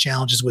had his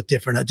challenges with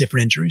different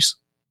injuries.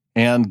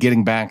 And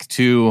getting back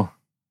to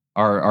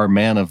our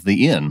man of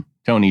the inn,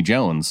 Tony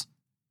Jones,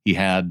 he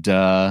had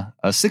a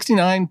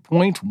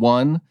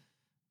 69.1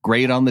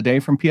 grade on the day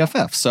from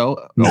PFF.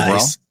 So overall,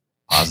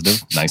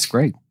 positive, nice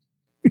grade.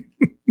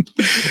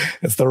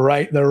 That's the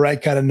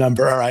right kind of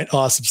number. All right.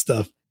 Awesome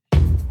stuff.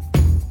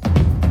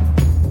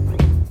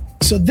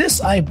 So this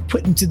I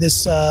put into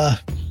this, I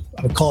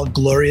would call it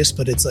glorious,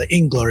 but it's an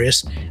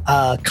inglorious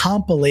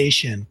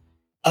compilation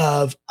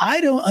of,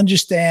 I don't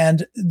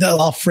understand,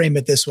 I'll frame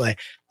it this way.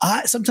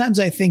 Sometimes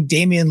I think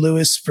Damian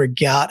Lewis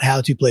forgot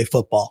how to play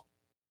football.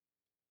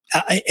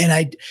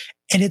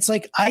 And it's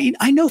like,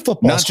 I know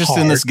football. Not just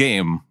hard. In this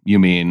game, you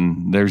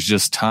mean there's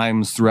just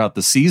times throughout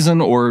the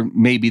season, or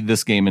maybe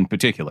this game in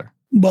particular?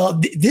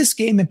 Well, this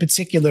game in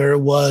particular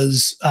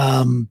was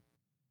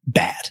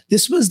bad.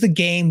 This was the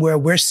game where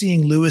we're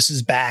seeing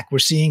Lewis's back, we're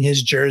seeing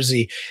his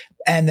jersey,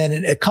 and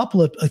then a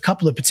couple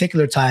of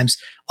particular times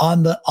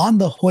on the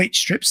Hoyt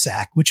strip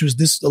sack, which was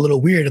this a little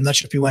weird. I'm not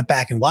sure if you went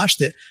back and watched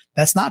it.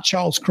 That's not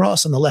Charles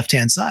Cross on the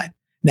left-hand side.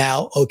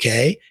 Now,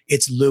 okay,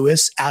 it's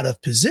Lewis out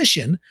of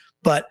position,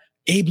 but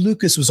Abe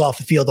Lucas was off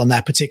the field on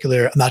that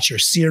particular, I'm not sure,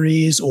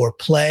 series or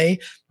play,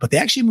 but they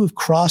actually moved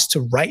Cross to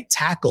right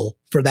tackle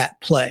for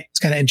that play. It's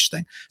kind of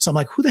interesting. So I'm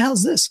like, who the hell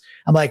is this?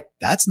 I'm like,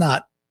 that's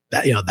not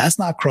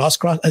Cross.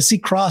 I see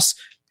Cross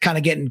kind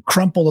of getting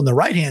crumpled on the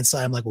right-hand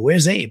side. I'm like, well,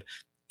 where's Abe?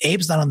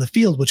 Abe's not on the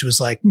field, which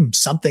was like,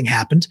 something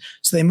happened.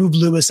 So they moved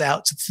Lewis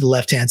out to the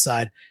left-hand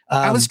side.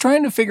 I was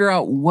trying to figure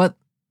out what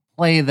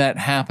play that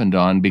happened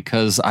on,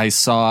 because I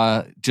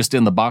saw just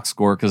in the box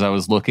score, because I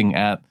was looking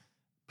at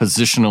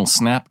positional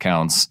snap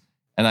counts,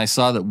 and I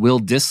saw that Will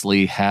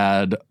Dissly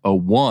had a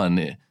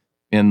 1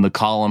 in the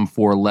column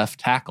for left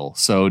tackle.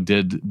 So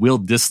did Will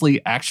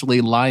Dissly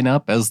actually line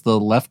up as the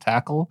left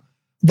tackle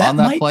on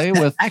that play?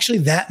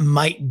 That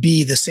might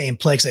be the same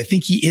play, because I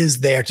think he is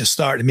there to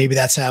start, and maybe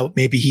that's how.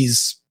 Maybe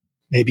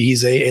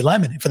he's a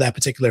lineman for that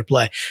particular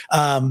play.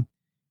 And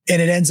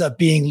it ends up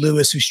being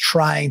Lewis who's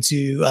trying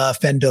to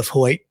fend off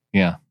Hoyt.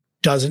 Yeah.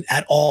 Doesn't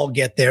at all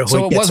get there.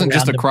 So it wasn't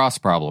just a Cross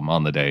problem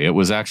on the day. It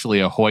was actually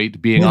a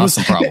Hoyt being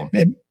awesome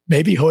problem.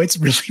 Maybe Hoyt's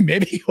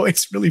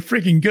really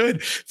freaking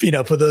good.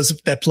 For those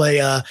that play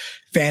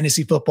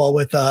fantasy football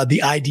with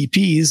the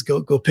IDPs,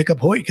 go pick up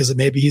Hoyt, because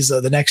maybe he's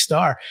the next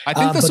star. I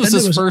think this was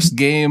his first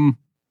game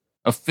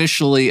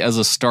officially as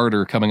a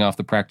starter coming off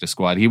the practice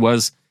squad.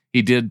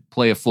 He did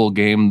play a full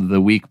game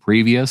the week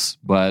previous,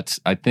 but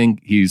I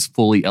think he's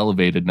fully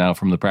elevated now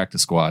from the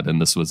practice squad,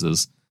 and this was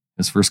his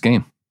his first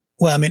game.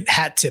 Well, I mean,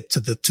 hat tip to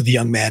the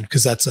young man,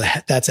 because that's a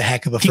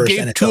heck of a He first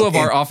gave NFL two of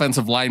game. our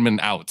offensive linemen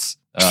outs.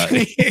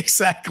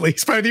 Exactly.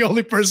 He's probably the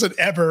only person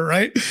ever,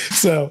 right?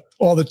 So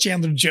all the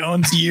Chandler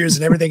Jones years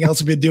and everything else,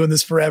 have been doing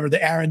this forever.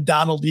 The Aaron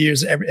Donald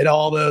years, and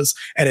all those,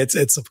 and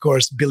it's of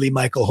course Billy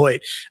Michael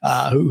Hoyt,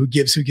 who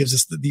gives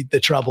us the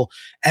trouble.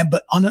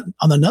 But on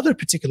another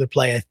particular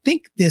play, I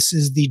think this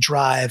is the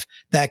drive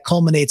that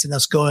culminates in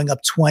us going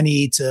up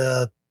 20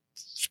 to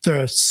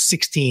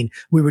 16.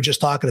 We were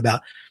just talking about.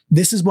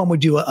 This is when we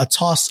do a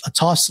toss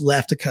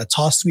left, a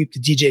toss sweep to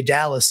DJ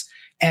Dallas,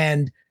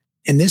 and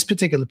in this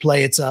particular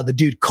play, it's the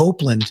dude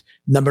Copeland,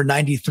 number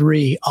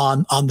 93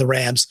 on the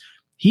Rams.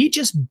 He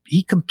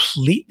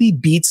completely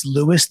beats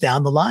Lewis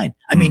down the line.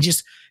 I mean,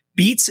 just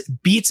beats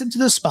him to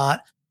the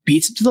spot,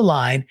 beats him to the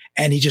line,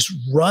 and he just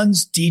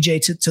runs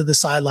DJ to the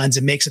sidelines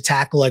and makes a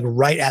tackle like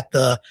right at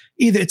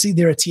either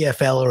a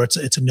TFL or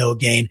it's a no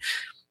gain.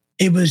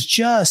 It was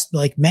just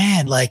like,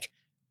 man, like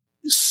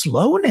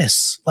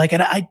slowness. Like,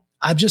 and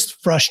I'm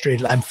just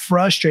frustrated. I'm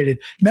frustrated.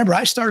 Remember,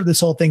 I started this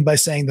whole thing by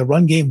saying the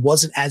run game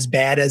wasn't as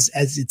bad as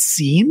it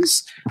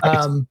seems.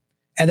 Right.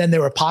 And then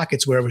there were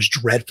pockets where it was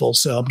dreadful.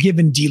 So I'm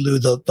giving D-Lou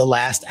the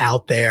last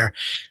out there.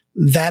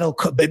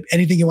 But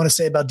anything you want to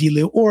say about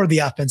D-Lou or the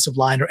offensive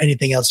line or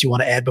anything else you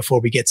want to add before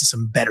we get to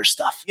some better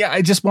stuff? Yeah,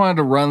 I just wanted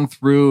to run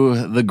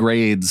through the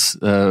grades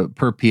per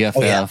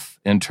PFF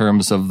in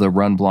terms of the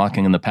run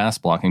blocking and the pass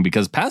blocking,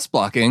 because pass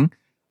blocking,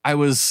 I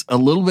was a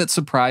little bit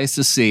surprised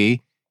to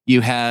see.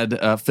 You had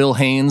Phil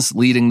Haynes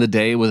leading the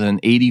day with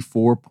an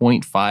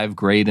 84.5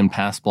 grade in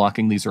pass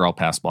blocking. These are all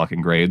pass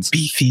blocking grades.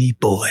 Beefy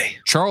boy.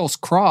 Charles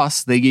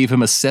Cross, they gave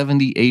him a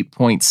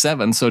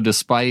 78.7. So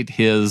despite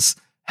his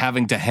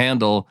having to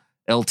handle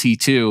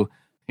LT2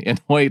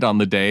 and Hoyt on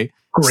the day,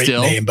 great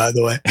name, by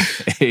the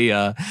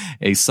way,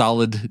 a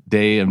solid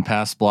day in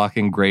pass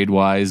blocking grade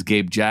wise.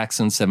 Gabe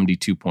Jackson,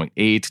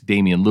 72.8.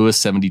 Damian Lewis,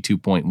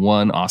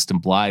 72.1. Austin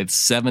Blythe,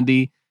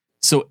 70.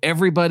 So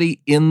everybody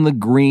in the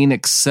green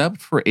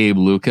except for Abe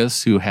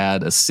Lucas, who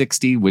had a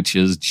 60, which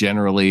is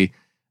generally,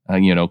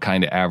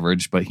 kind of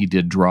average, but he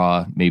did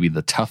draw maybe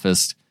the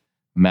toughest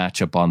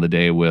matchup on the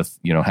day with,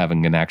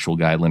 having an actual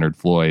guy, Leonard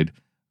Floyd,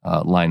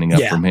 lining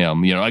up from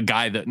him. A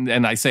guy that,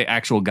 and I say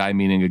actual guy,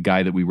 meaning a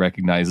guy that we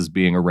recognize as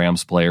being a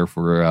Rams player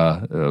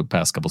for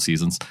past couple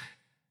seasons.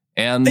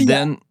 And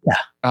then,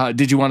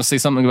 did you want to say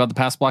something about the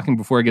pass blocking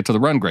before I get to the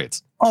run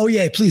grades? Oh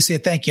yeah, please say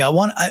thank you. I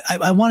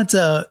wanted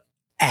to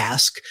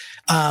ask,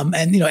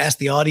 ask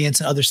the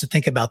audience and others to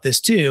think about this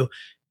too.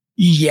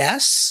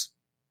 Yes.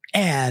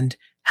 And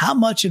how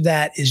much of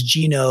that is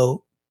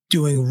Geno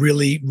doing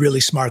really, really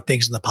smart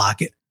things in the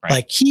pocket? Right.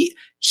 Like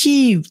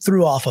he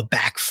threw off a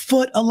back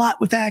foot a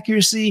lot with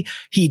accuracy.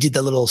 He did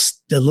the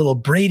little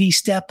Brady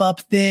step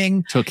up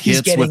thing. Took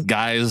hits with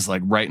guys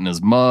like right in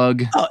his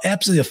mug. Oh,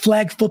 absolutely. A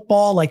flag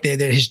football, like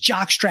his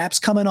jock straps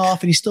coming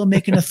off and he's still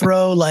making a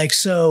throw. Like,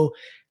 so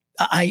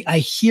I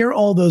hear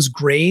all those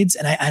grades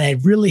and I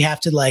really have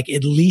to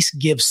at least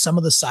give some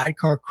of the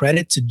sidecar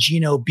credit to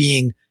Geno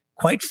being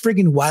quite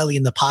friggin' wily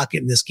in the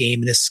pocket in this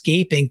game and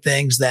escaping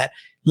things that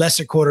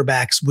lesser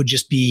quarterbacks would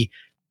just be,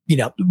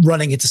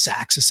 running into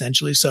sacks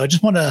essentially. So I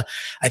just want to,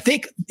 I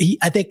think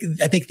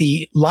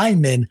the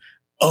linemen,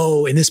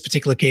 in this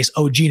particular case,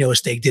 Geno a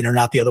steak dinner,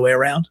 not the other way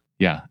around.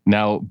 Yeah.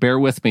 Now bear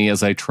with me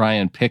as I try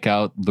and pick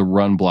out the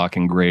run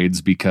blocking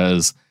grades,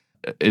 because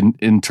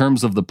in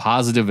terms of the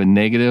positive and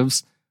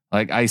negatives,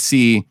 I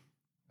see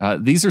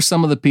these are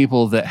some of the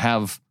people that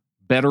have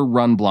better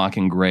run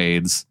blocking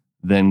grades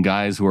than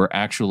guys who are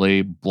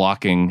actually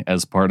blocking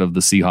as part of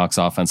the Seahawks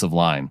offensive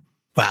line.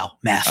 Wow.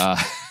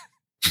 Math.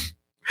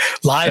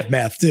 Live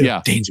math, too.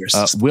 Yeah.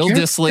 Dangerous. Will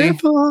Dissly,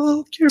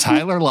 careful.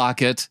 Tyler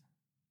Lockett.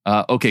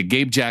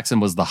 Gabe Jackson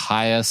was the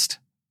highest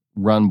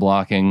run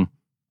blocking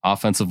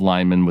offensive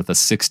lineman with a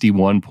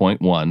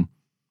 61.1.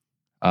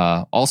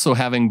 Also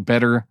having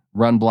better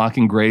run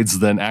blocking grades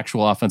than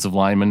actual offensive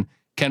linemen,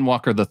 Ken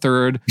Walker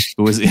III,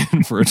 who was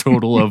in for a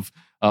total of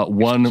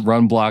one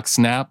run block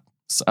snap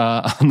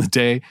on the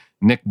day.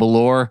 Nick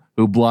Bellore,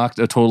 who blocked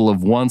a total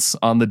of once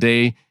on the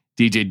day.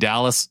 DJ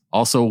Dallas,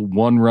 also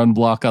one run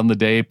block on the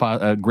day,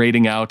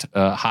 grading out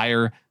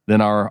higher than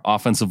our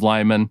offensive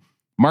lineman.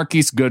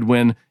 Marquise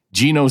Goodwin,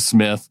 Geno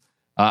Smith.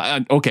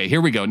 Okay,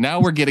 here we go. Now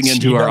we're getting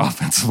into our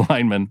offensive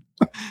linemen.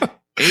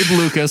 Abe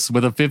Lucas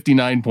with a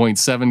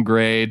 59.7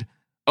 grade.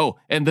 Oh,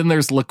 and then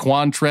there's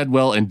Laquan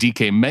Treadwell and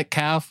DK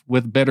Metcalf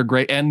with better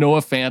grade, and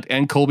Noah Fant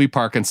and Colby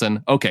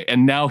Parkinson. Okay,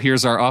 and now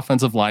here's our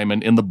offensive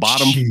lineman in the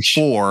bottom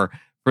four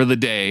for the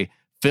day.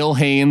 Phil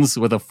Haynes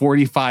with a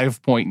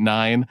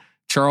 45.9,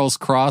 Charles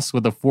Cross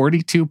with a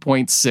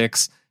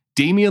 42.6,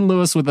 Damian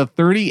Lewis with a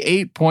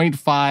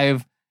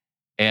 38.5,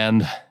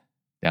 and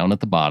down at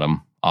the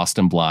bottom,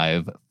 Austin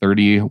Blythe,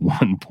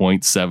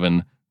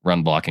 31.7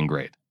 run blocking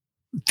grade.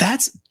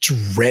 That's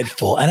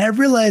dreadful. And I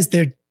realize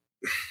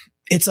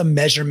it's a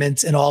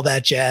measurement and all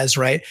that jazz,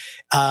 right?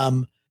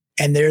 And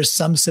there's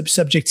some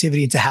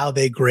subjectivity into how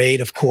they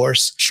grade, of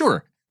course.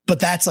 Sure. but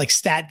that's like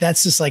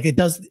that's just like, it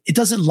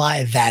doesn't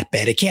lie that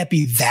bad. It can't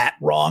be that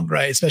wrong,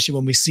 right? Especially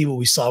when we see what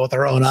we saw with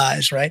our own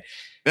eyes, right?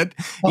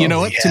 You know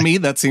what? To me,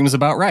 that seems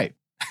about right.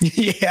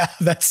 Yeah,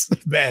 that's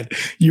bad.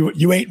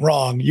 You ain't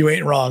wrong. You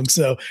ain't wrong.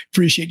 So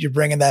appreciate you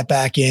bringing that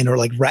back in, or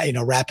like,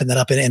 wrapping that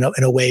up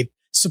in a way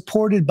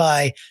supported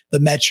by the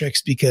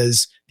metrics,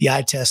 because the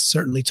eye test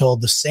certainly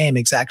told the same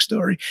exact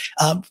story.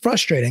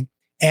 Frustrating.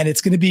 And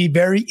it's going to be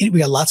we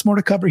got lots more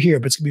to cover here,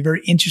 but it's going to be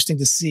very interesting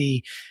to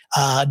see,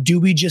 do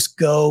we just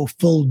go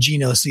full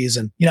Geno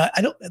season?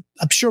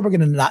 I'm sure we're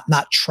going to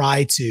not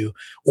try to,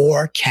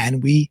 or can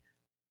we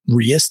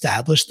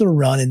reestablish the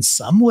run in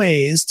some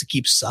ways to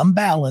keep some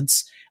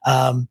balance,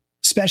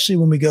 especially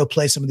when we go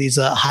play some of these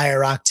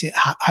higher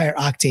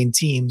octane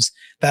teams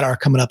that are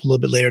coming up a little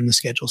bit later in the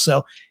schedule.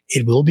 So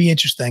it will be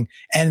interesting.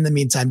 And in the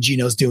meantime,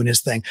 Geno's doing his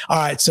thing. All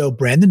right. So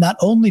Brandon, not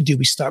only do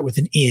we start with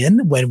an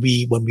in when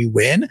we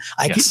win,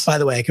 by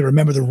the way, I can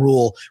remember the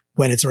rule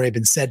when it's already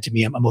been said to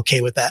me. I'm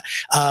okay with that.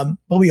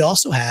 But we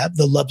also have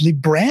the lovely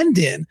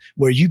Brandon,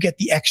 where you get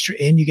the extra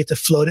in, you get to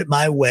float it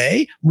my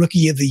way,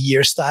 rookie of the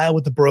year style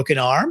with the broken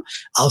arm.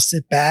 I'll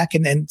sit back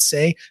and then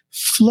say,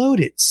 float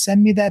it.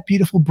 Send me that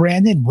beautiful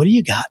Brandon. What do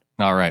you got?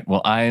 All right.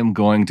 Well, I am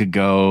going to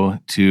go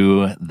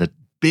to the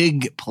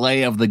big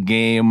play of the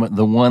game,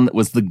 the one that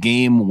was the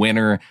game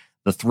winner,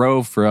 the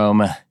throw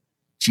from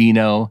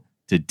Geno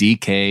to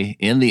DK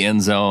in the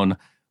end zone.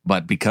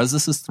 But because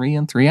this is 3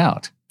 in, 3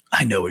 out,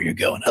 I know where you're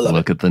going. I love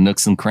Look at the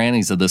nooks and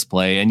crannies of this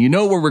play. And you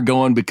know where we're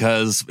going,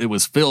 because it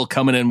was Phil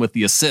coming in with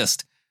the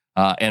assist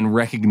and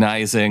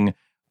recognizing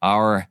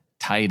our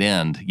tight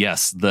end.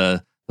 Yes,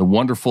 the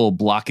wonderful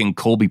blocking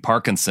Colby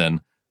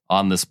Parkinson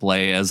on this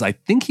play, as I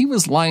think he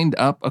was lined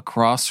up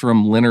across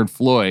from Leonard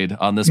Floyd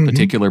on this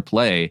particular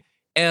play,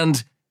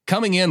 and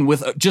coming in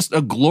with just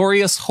a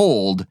glorious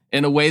hold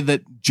in a way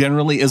that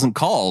generally isn't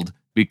called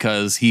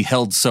because he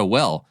held so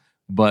well.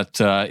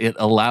 But it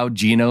allowed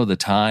Geno the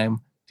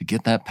time to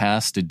get that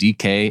pass to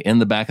DK in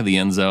the back of the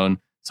end zone.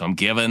 So I'm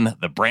giving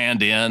the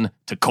brand in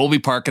to Colby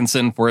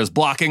Parkinson for his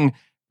blocking,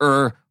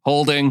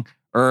 holding,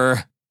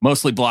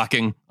 mostly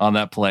blocking on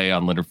that play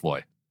on Leonard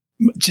Floyd.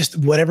 Just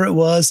whatever it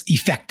was,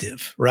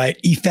 effective, right?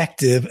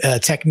 Effective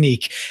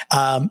technique.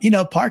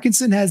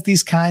 Parkinson has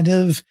these kind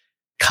of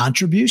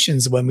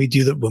contributions when we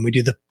do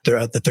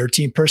the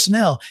 13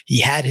 personnel. He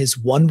had his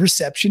one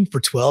reception for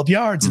 12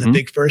 yards and a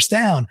big first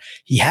down.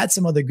 He had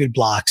some other good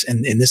blocks.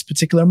 And in this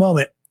particular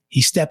moment,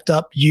 he stepped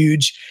up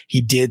huge.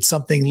 He did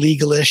something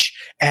legalish,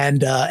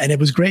 and it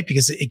was great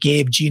because it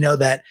gave Geno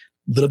that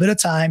little bit of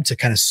time to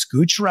kind of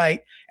scooch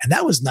right. And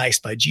that was nice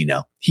by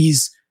Geno.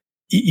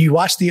 You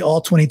watch the all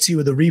 22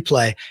 of the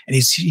replay, and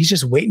he's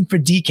just waiting for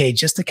DK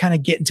just to kind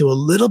of get into a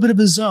little bit of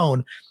a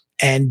zone.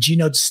 And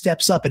Geno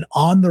steps up and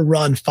on the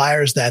run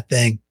fires that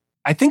thing.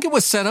 I think it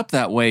was set up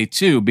that way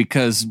too,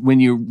 because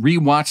when you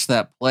rewatch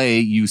that play,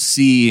 you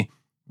see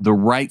the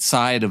right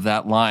side of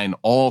that line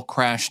all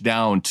crash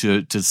down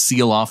to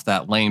seal off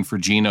that lane for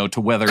Geno,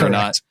 to whether or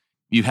not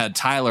you had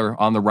Tyler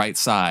on the right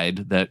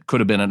side that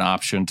could have been an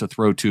option to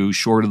throw to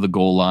short of the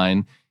goal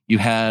line. You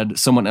had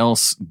someone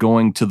else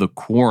going to the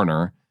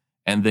corner,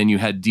 and then you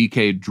had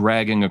DK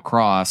dragging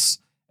across.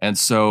 And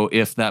so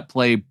if that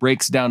play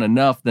breaks down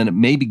enough, then it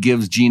maybe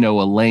gives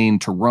Geno a lane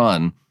to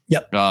run.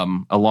 Yep.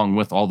 Along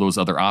with all those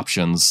other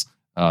options.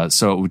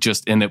 So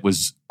it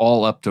was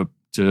all up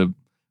to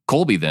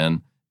Colby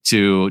then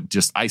to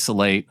just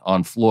isolate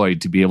on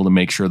Floyd to be able to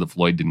make sure that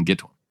Floyd didn't get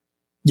to him.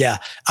 Yeah,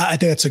 I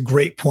think that's a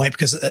great point,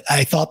 because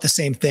I thought the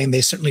same thing. They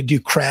certainly do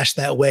crash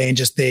that way, and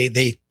just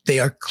they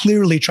are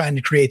clearly trying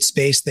to create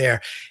space there.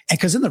 And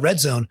because in the red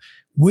zone,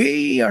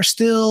 we are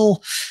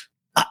still.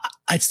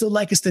 I'd still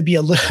like us to be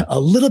a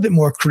little bit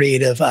more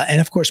creative. And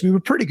of course, we were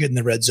pretty good in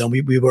the red zone.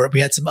 We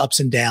had some ups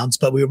and downs,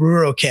 but we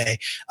were okay.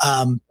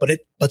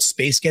 But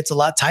space gets a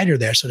lot tighter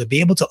there. So to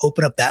be able to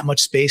open up that much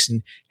space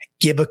and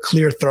give a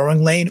clear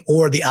throwing lane,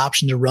 or the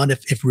option to run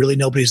if really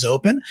nobody's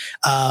open,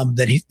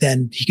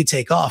 then he could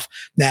take off.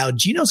 Now,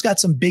 Geno's got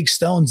some big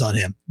stones on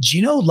him.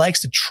 Geno likes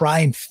to try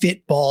and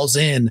fit balls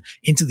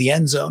into the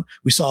end zone.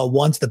 We saw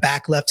one to the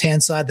back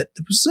left-hand side that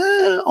was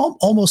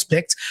almost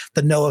picked.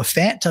 The Noah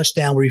Fant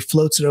touchdown where he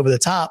floats it over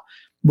the top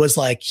was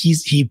like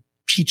he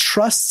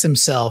trusts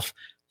himself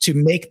to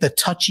make the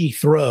touchy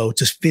throw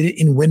to fit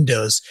it in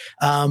windows.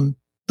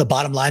 The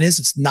bottom line is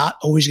it's not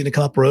always going to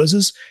come up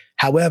roses.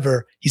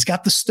 However, he's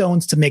got the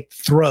stones to make the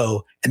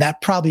throw, and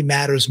that probably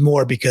matters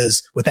more,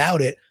 because without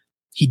it,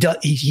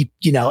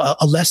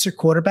 a lesser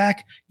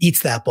quarterback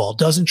eats that ball,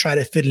 doesn't try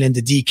to fit it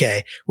into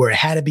DK where it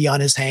had to be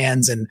on his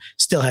hands and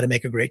still had to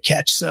make a great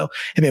catch. So,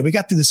 we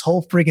got through this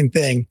whole friggin'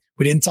 thing.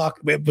 We didn't talk,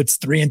 it's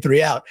 3 in,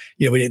 3 out.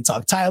 We didn't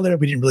talk Tyler.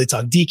 We didn't really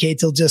talk DK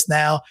till just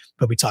now,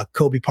 but we talked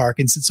Colby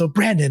Parkinson. So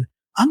Brandon,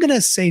 I'm going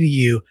to say to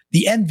you,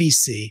 the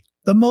MVC,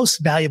 the most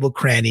valuable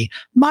cranny,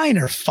 mine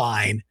are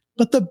fine,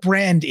 but the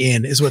brand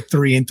in is what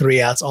 3 and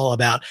 3 out's all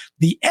about.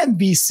 The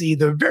MVC,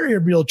 the very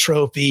real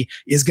trophy,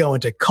 is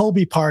going to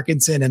Colby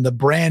Parkinson, and the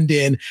brand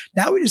in.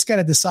 Now we just got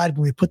to decide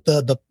when we put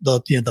the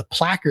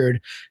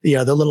placard,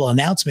 the little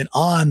announcement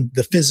on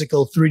the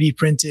physical 3D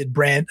printed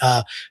brand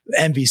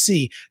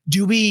MVC.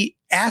 Do we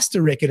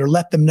asterisk it or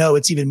let them know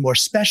it's even more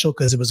special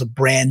because it was a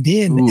brand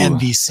in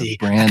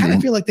MVC? I kind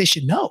of feel like they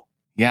should know.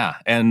 Yeah.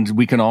 And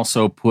we can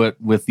also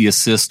put with the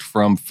assist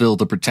from Phil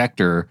the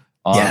Protector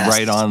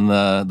right on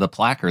the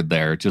placard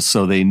there, just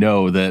so they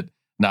know that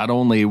not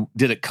only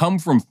did it come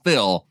from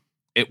Phil,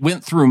 it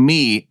went through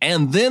me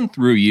and then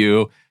through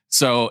you.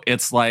 So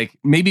it's like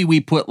maybe we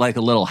put like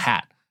a little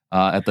hat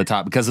at the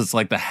top, because it's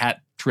like the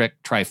hat trick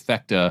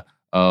trifecta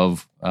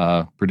of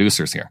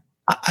producers here.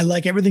 I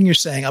like everything you're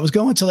saying. I was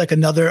going to like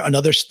another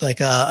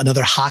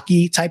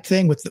hockey type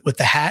thing with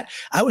the hat.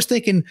 I was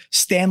thinking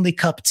Stanley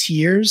Cup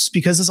tiers,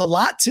 because there's a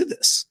lot to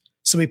this.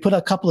 So we put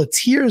a couple of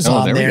tiers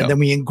on there, and then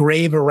we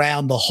engrave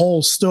around the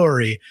whole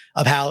story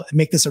of how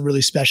make this a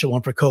really special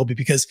one for Colby,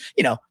 because,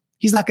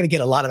 he's not going to get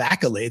a lot of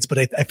accolades, but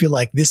I feel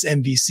like this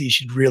MVC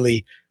should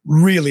really,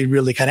 really,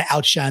 really kind of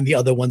outshine the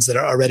other ones that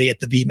are already at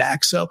the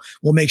VMAX. So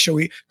we'll make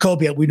sure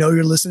Colby, we know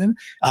you're listening.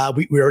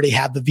 We already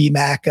have the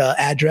VMAX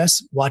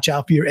address. Watch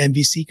out for your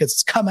MVC because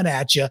it's coming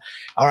at you.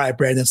 All right,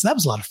 Brandon. So that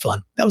was a lot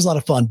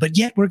of fun. But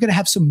yet we're going to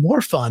have some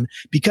more fun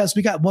because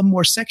we got one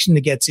more section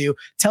to get to.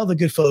 Tell the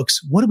good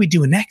folks, what are we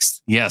doing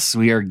next? Yes,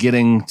 we are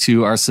getting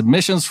to our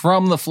submissions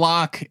from the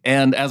flock.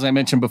 And as I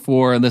mentioned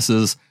before, this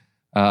is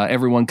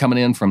everyone coming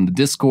in from the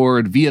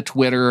Discord via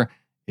Twitter.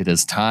 It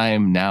is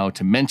time now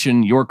to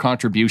mention your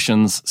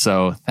contributions.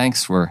 So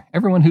thanks for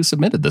everyone who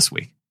submitted this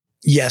week.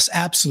 Yes,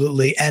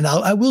 absolutely. And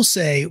I will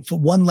say, for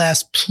one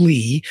last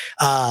plea,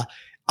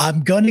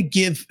 I'm going to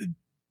give,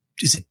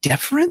 is it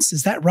deference?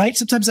 Is that right?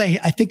 Sometimes I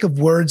think of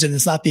words and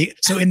it's not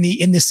so in the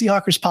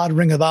Seahawkers Pod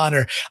Ring of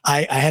Honor,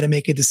 I had to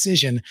make a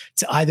decision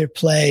to either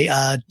play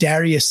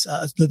Darius,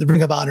 the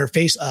Ring of Honor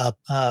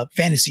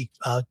fantasy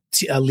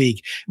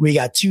league. We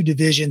got 2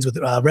 divisions with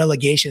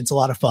relegation. It's a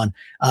lot of fun.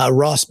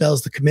 Ross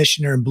Bell's the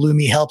commissioner, and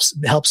Bloomy helps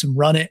him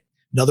run it.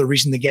 Another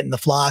reason to get in the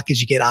flock is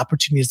you get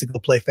opportunities to go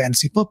play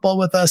fantasy football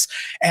with us.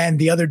 And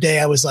the other day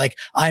I was like,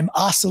 I'm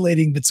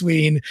oscillating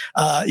between,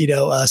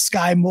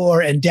 Sky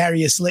Moore and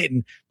Darius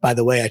Slayton. By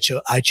the way,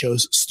 I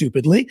chose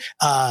stupidly.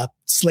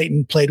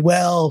 Slayton played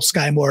well.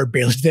 Sky Moore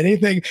barely did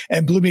anything.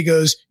 And Bloomy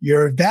goes,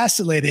 "You're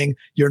vacillating.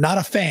 You're not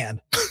a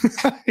fan."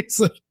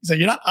 So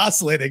you're not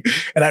oscillating.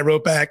 And I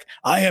wrote back,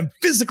 "I am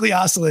physically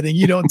oscillating.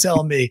 You don't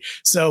tell me."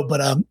 So,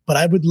 but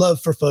I would love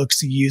for folks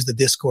to use the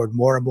Discord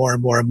more and more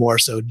and more and more.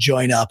 So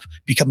join up,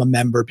 become a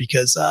member,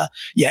 because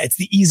it's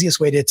the easiest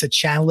way to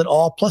channel it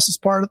all. Plus it's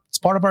part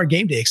of our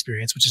game day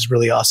experience, which is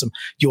really awesome.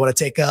 Do you want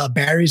to take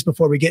Barry's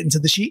before we get into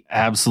the sheet?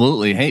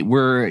 Absolutely. Hey,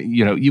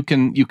 you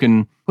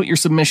can put your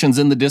submissions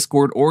in the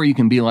Discord, or you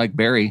can be like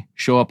Barry,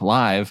 show up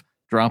live,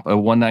 drop a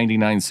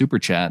 $1.99 super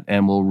chat,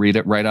 and we'll read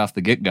it right off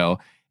the get-go.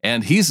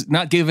 And he's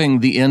not giving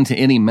the in to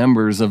any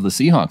members of the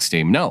Seahawks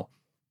team. No,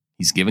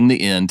 he's giving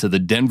the in to the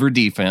Denver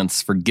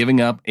defense for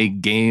giving up a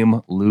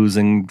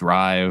game-losing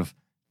drive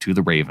to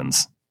the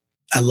Ravens.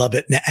 I love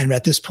it. And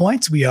at this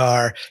point, we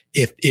are,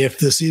 if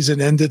the season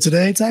ended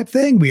today type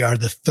thing, we are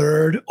the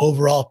 3rd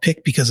overall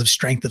pick because of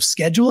strength of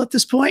schedule at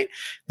this point.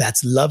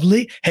 That's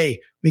lovely.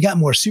 Hey, we got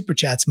more super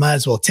chats. Might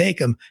as well take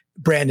them.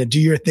 Brandon, do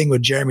your thing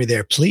with Jeremy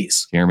there,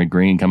 please. Jeremy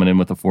Green coming in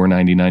with a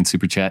 $4.99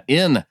 super chat.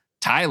 In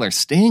Tyler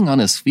staying on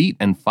his feet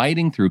and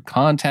fighting through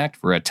contact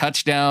for a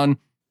touchdown.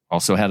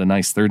 Also had a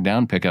nice 3rd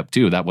down pickup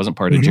too. That wasn't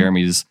part of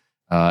Jeremy's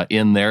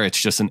in there.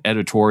 It's just an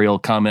editorial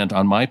comment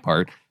on my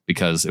part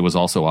because it was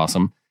also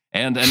awesome.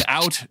 And an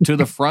out to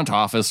the front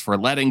office for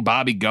letting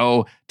Bobby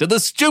go to the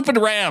stupid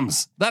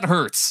Rams. That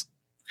hurts.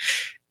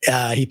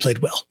 He played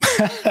well.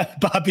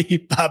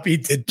 Bobby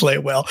did play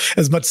well.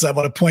 As much as I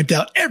want to point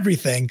out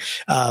everything,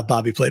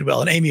 Bobby played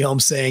well. And Amy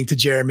Holmes saying to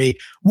Jeremy,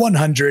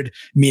 100,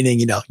 meaning,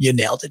 you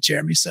nailed it,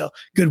 Jeremy. So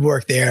good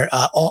work there.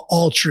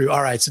 All true.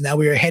 All right. So now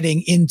we are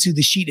heading into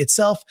the sheet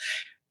itself,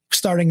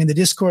 starting in the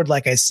Discord.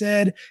 Like I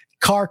said,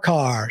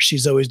 Car.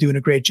 She's always doing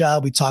a great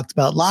job. We talked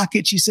about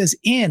Lockett. She says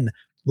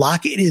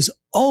Lockett is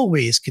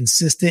always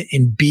consistent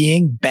in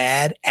being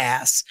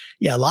badass.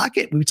 Yeah,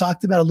 Lockett, we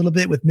talked about a little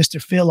bit with Mr.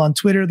 Phil on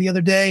Twitter the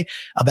other day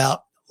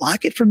about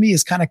Lockett. For me,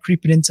 is kind of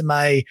creeping into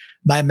my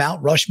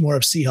Mount Rushmore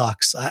of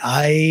Seahawks.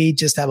 I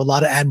just have a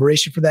lot of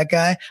admiration for that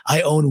guy.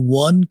 I own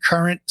 1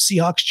 current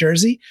Seahawks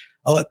jersey.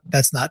 Oh,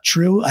 that's not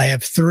true. I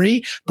have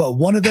 3, but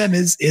one of them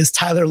is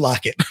Tyler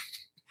Lockett.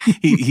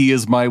 he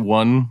is my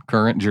 1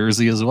 current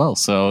jersey as well.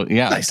 So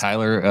yeah, nice.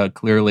 Tyler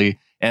clearly,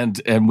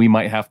 and we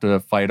might have to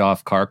fight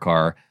off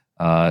Car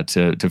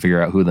to figure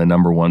out who the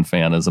number 1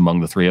 fan is among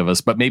the 3 of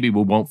us. But maybe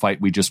we won't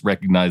fight. We just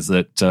recognize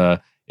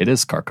that it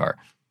is Car.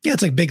 Yeah,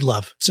 it's like big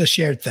love. It's a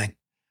shared thing.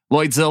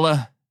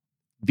 Lloydzilla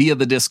via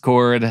the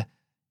Discord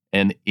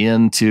and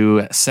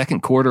into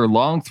second quarter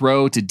long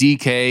throw to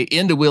DK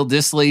into Will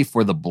Dissly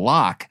for the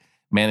block.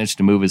 Managed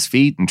to move his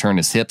feet and turn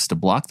his hips to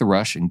block the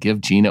rush and give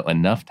Geno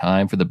enough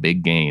time for the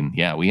big gain.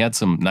 Yeah, we had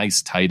some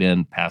nice tight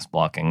end pass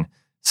blocking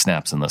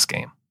snaps in this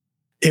game.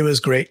 It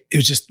was great. It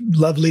was just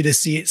lovely to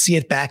see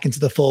it back into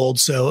the fold.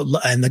 So,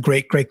 and the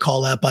great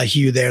call out by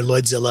Hugh there,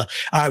 Lloydzilla.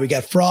 All right, we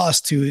got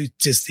Frost, who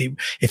just,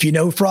 if you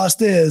know who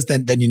Frost is,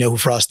 then you know who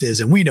Frost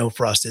is, and we know who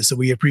Frost is. So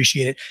we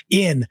appreciate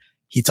it.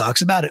 He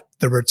talks about it,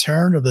 the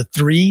return of the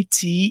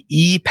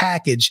 3TE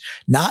package,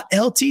 not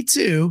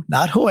LT2,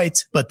 not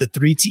Hoyt, but the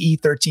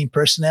 3TE 13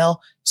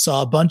 personnel.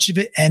 Saw a bunch of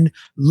it, and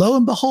lo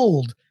and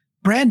behold,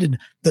 Brandon,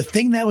 the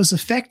thing that was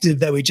effective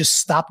that we just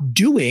stopped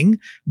doing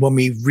when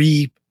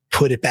we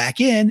put it back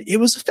in, it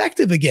was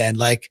effective again.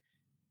 Like,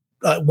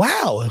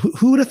 wow,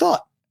 who would have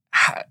thought?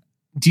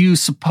 Do you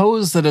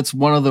suppose that it's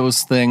one of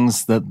those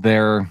things that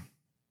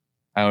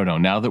I don't know,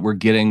 now that we're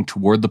getting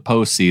toward the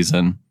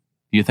postseason,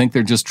 do you think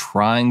they're just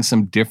trying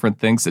some different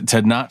things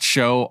to not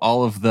show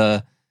all of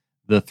the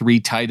 3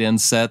 tight end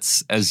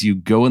sets as you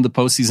go in the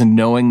postseason,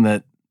 knowing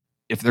that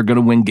if they're going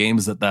to win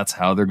games, that's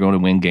how they're going to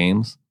win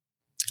games?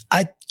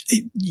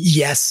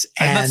 Yes.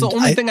 And that's the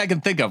only thing I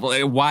can think of.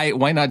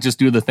 Why not just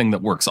do the thing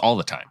that works all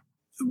the time?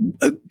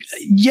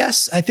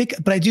 Yes, I think,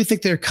 but I do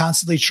think they're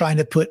constantly trying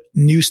to put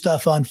new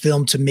stuff on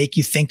film to make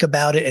you think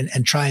about it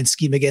and try and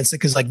scheme against it.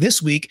 Cause like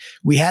this week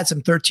we had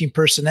some 13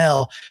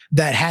 personnel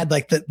that had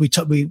like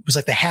was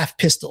like the half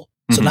pistol.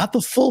 So not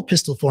the full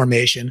pistol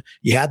formation.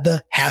 You had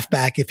the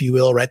halfback, if you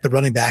will, right? The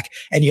running back,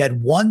 and you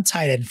had one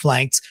tight end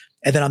flanked.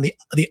 And then on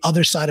the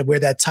other side of where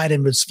that tight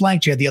end was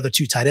flanked, you had the other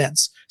 2 tight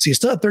ends. So you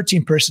still have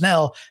 13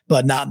 personnel,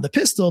 but not in the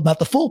pistol, not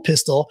the full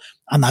pistol.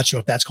 I'm not sure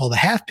if that's called a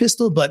half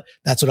pistol, but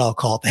that's what I'll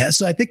call it.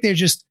 So I think they're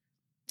just,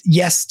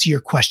 yes to your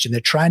question. They're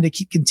trying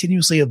to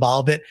continuously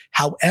evolve it.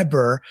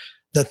 However,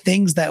 the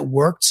things that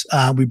worked,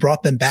 we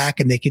brought them back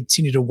and they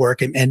continue to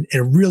work and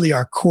really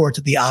are core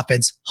to the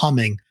offense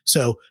humming.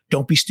 So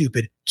don't be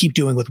stupid. Keep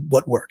doing with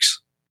what works.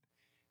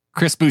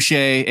 Chris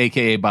Boucher,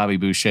 aka Bobby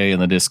Boucher in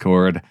the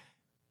Discord.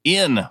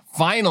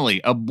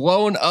 Finally, a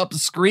blown up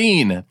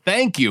screen.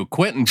 Thank you,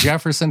 Quentin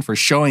Jefferson, for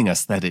showing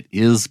us that it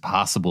is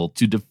possible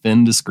to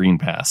defend a screen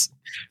pass.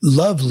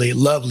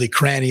 Lovely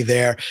cranny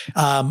there.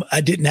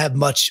 I didn't have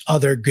much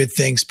other good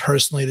things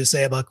personally to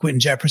say about Quentin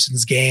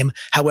Jefferson's game.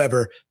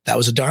 However, that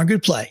was a darn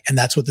good play, and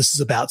that's what this is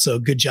about. So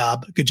good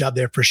job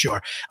there for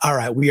sure. All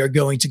right, we are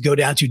going to go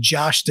down to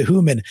Josh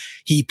Tehuman.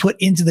 He put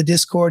into the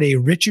Discord a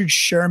Richard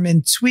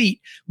Sherman tweet,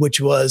 which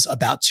was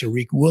about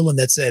Tariq Woolen,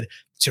 that said,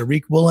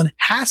 Tariq Woolen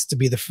has to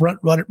be the front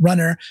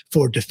runner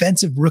for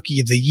Defensive Rookie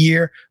of the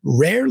Year,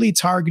 rarely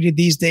targeted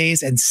these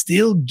days and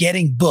still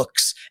getting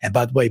books. And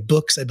by the way,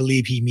 books, I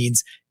believe he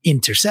means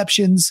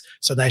interceptions.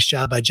 So nice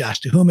job by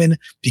Josh Tehuman,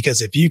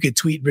 because if you could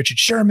tweet Richard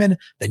Sherman,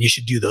 then you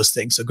should do those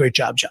things. So great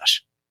job,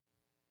 Josh.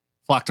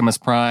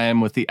 Flocktimus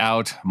Prime with the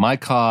out, my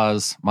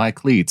cause, my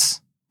cleats,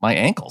 my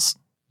ankles.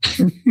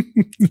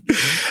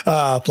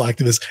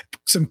 Flocktimus,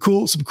 some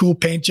cool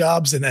paint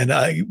jobs, and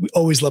I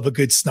always love a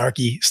good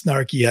snarky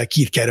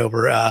Keith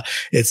Ketover.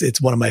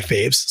 It's one of my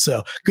faves.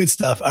 So good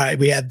stuff. All right,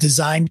 we have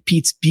Design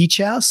Pete's Beach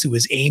House, who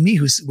is Amy,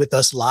 who's with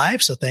us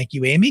live. So thank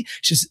you, Amy.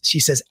 She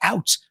says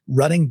out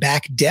running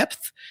back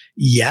depth.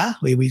 Yeah,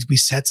 we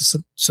had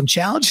some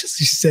challenges.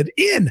 She said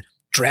in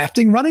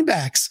drafting running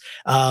backs.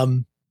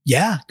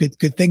 Yeah,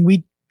 good thing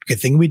we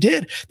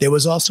did. There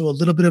was also a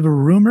little bit of a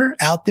rumor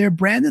out there,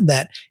 Brandon,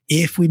 that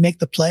if we make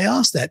the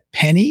playoffs, that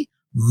Penny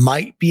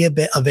might be a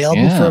bit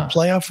available for a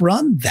playoff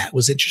run. That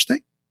was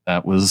interesting.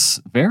 That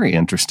was very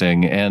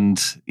interesting.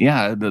 And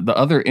yeah, the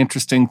other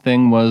interesting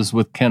thing was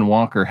with Ken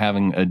Walker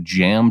having a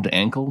jammed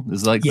ankle.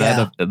 Is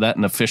that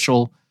an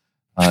official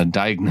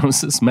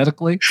diagnosis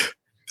medically?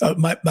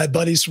 My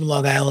buddies from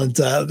Long Island,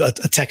 a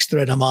text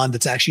thread I'm on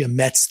that's actually a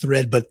Mets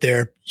thread, but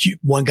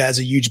one guy's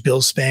a huge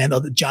Bills fan.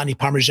 Johnny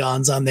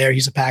Parmesan's on there.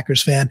 He's a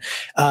Packers fan.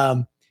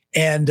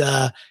 And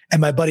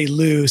my buddy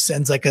Lou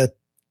sends like a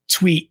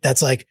tweet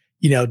that's like,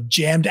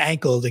 jammed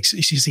ankle.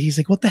 He's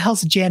like, what the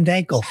hell's a jammed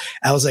ankle?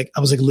 I was like,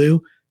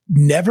 Lou,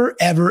 never,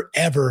 ever,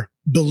 ever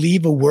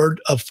believe a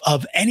word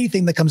of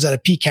anything that comes out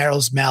of Pete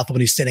Carroll's mouth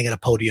when he's sitting at a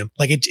podium.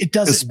 Like it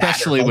doesn't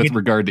especially matter. With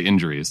regard to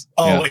injuries.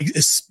 Oh, yeah.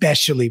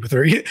 Especially with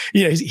her.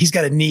 He's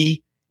got a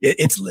knee.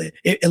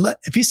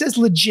 If he says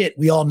legit,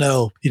 we all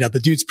know, the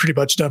dude's pretty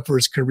much done for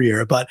his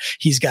career, but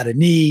he's got a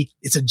knee.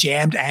 It's a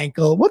jammed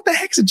ankle. What the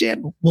heck's a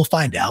jam? We'll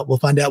find out. We'll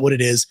find out what it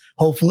is.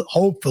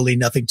 Hopefully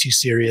nothing too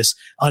serious.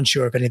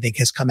 Unsure if anything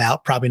has come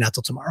out. Probably not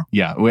till tomorrow.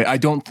 Yeah. I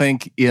don't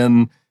think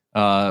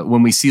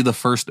when we see the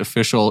first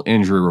official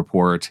injury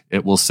report,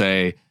 it will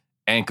say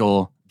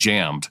ankle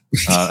jammed,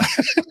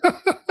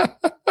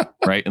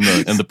 right?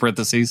 In the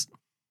parentheses.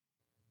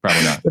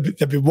 Probably not.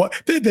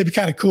 That'd be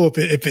kind of cool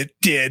if it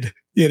did.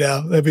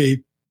 That'd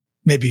be.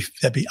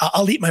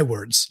 I'll eat my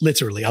words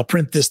literally. I'll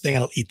print this thing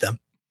and I'll eat them.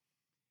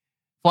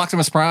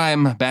 Flocktimus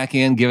Prime back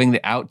in, giving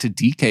the out to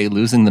DK,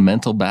 losing the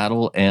mental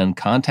battle and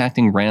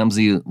contacting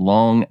Ramsey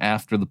long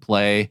after the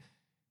play.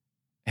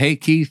 Hey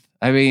Keith,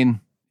 I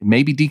mean,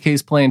 maybe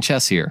DK's playing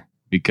chess here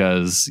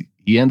because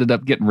he ended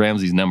up getting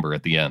Ramsey's number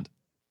at the end.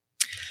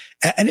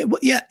 And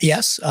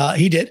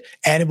he did.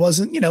 And it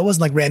wasn't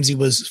like Ramsey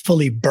was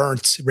fully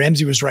burnt.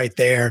 Ramsey was right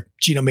there.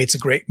 Geno makes a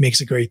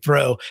great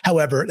throw.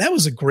 However,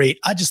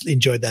 I just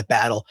enjoyed that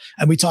battle.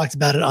 And we talked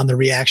about it on the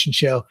reaction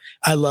show.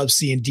 I love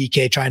seeing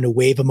DK trying to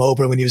wave him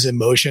over when he was in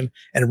motion.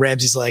 And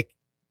Ramsey's like,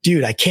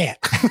 dude, I can't.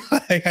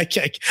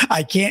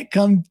 I can't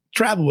come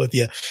travel with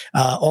you,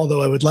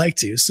 although I would like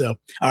to. So,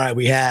 all right,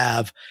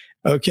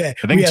 okay.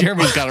 I think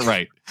Jeremy's got it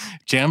right.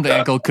 Jammed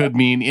ankle could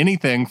mean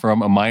anything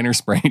from a minor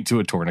sprain to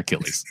a torn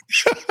Achilles.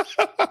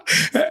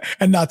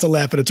 And not to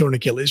laugh at a torn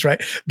Achilles,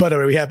 right? But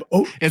we have...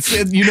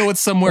 it's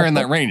somewhere in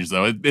that range,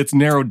 though. It's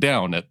narrowed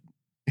down.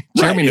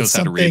 Jeremy knows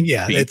how to read.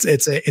 Yeah,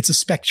 it's a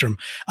spectrum.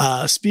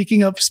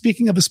 Speaking of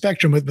a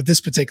spectrum with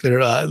this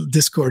particular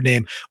Discord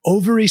name,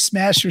 Ovary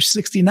Smasher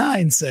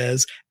 69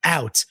 says,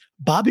 out.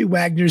 Bobby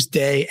Wagner's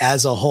day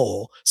as a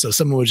whole. So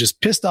someone was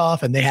just pissed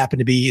off and they happen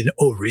to be an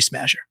ovary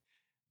smasher.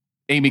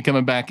 Amy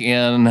coming back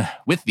in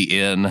with the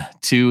in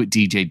to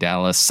DJ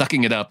Dallas,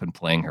 sucking it up and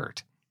playing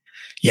hurt.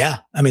 Yeah.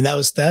 I mean,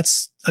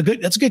 that's a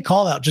good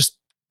call out. Just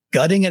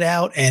gutting it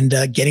out and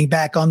getting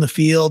back on the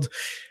field.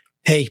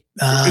 Hey,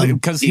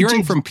 because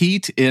hearing from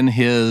Pete in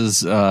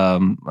his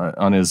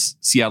on his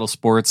Seattle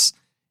Sports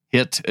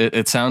hit,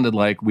 it sounded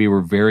like we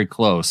were very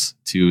close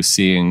to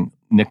seeing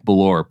Nick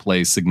Bellore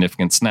play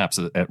significant snaps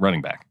at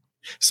running back.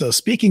 So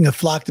speaking of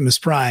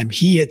Flocktimus Prime,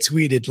 he had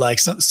tweeted like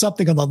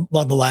something along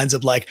the lines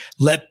of like,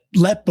 let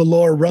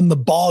Bellore run the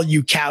ball,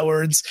 you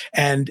cowards.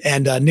 And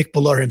Nick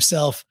Bellore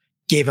himself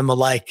gave him a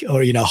like,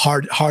 or,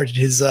 hearted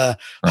his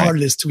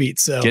tweet.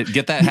 So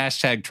get that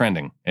hashtag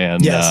trending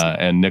and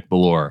Nick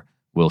Bellore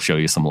will show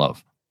you some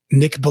love.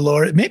 Nick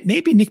Bellore,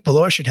 maybe Nick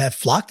Bellore should have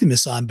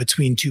Flocktimus on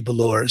between two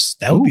Bellores.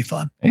 That would be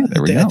fun. Hey,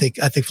 there we go.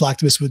 I think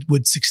Flocktimus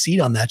would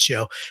succeed on that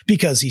show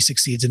because he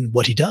succeeds in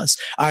what he does.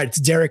 All right, it's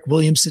Derek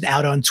Williamson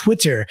out on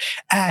Twitter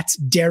at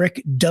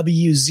Derek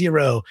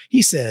W0.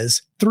 He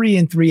says 3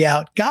 and 3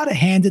 out. Gotta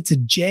hand it to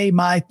J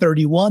My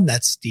 31.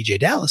 That's DJ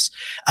Dallas,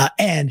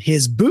 and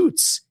his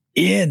boots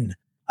in.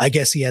 I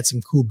guess he had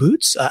some cool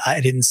boots. I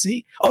didn't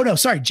see. Oh no,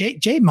 sorry.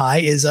 J My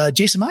is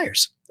Jason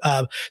Myers.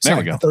 There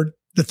we go.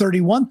 The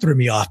 31 threw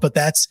me off, but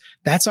that's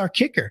our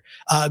kicker.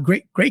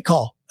 Great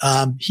call.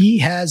 He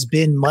has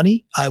been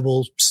money. I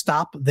will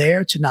stop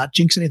there to not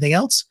jinx anything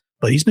else,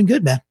 but he's been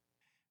good, man.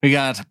 We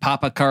got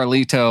Papa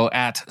Carlito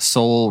at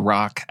Soul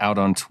Rock out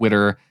on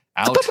Twitter.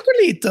 Papa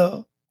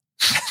Carlito.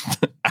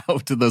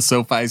 Out to the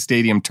SoFi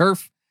Stadium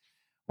turf.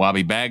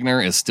 Wabi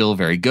Bagner is still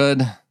very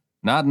good.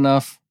 Not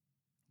enough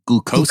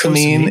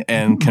glucosamine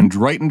and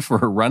chondroitin for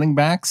her running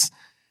backs.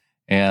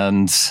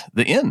 And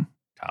the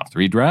top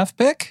 3 draft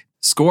pick.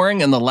 Scoring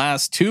in the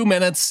last 2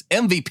 minutes,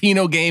 MVP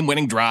no game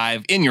winning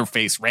drive, in your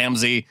face,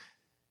 Ramsey.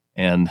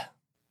 And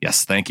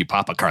yes, thank you,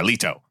 Papa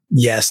Carlito.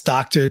 Yes,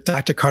 Dr.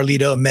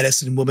 Carlito, a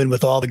medicine woman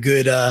with all the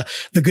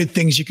good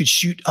things you could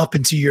shoot up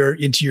into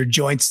your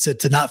joints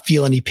to not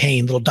feel any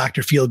pain. Little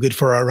Dr. Feel Good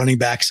for our running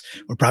backs.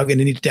 We're probably going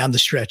to need it down the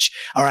stretch.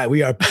 All right,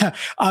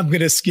 I'm going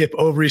to skip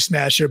Ovary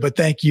Smasher, but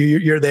thank you.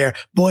 You're there.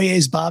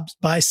 Boye's Bob's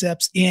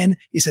biceps in.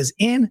 He says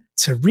in.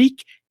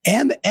 Tariq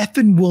M.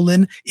 Effin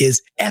Woolen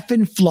is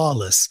effing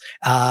flawless.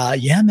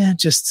 Yeah, man.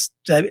 Just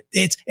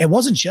it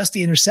wasn't just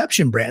the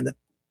interception, Brandon.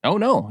 Oh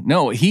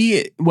no.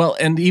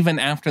 And even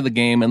after the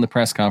game in the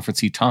press conference,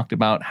 he talked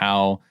about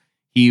how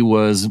he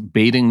was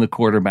baiting the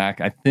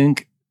quarterback. I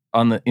think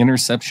on the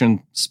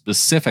interception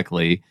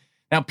specifically.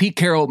 Now, Pete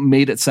Carroll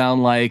made it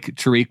sound like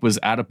Tariq was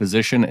out of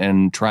position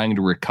and trying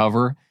to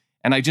recover,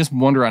 and I just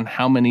wonder on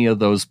how many of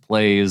those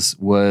plays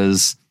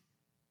was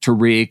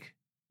Tariq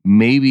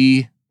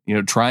maybe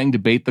trying to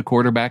bait the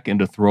quarterback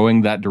into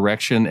throwing that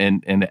direction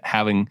and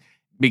having,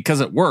 because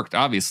it worked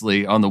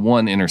obviously on the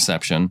one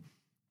interception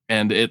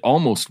and it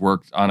almost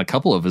worked on a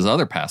couple of his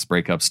other pass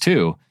breakups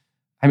too.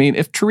 I mean,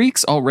 if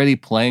Tariq's already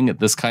playing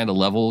at this kind of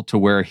level to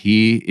where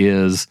he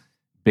is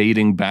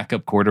baiting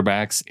backup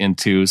quarterbacks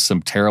into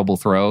some terrible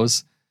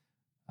throws,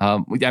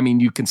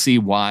 you can see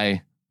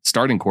why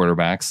starting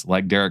quarterbacks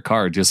like Derek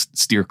Carr just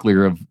steer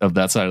clear of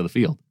that side of the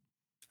field.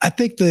 I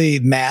think the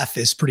math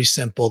is pretty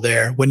simple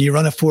there. When you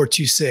run a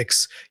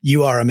 4.26,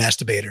 you are a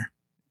masturbator.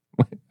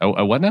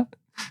 Oh, what now?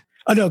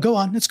 Oh, no, go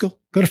on. Let's go.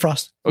 Go to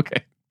Frost.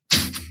 Okay.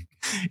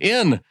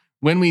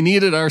 When we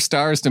needed our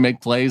stars to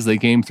make plays, they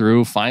came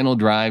through. Final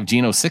drive,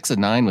 Geno 6 of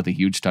 9 with a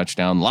huge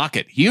touchdown.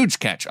 Lockett, huge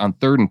catch on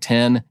 3rd and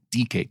 10.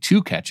 DK,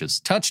 2 catches,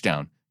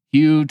 touchdown.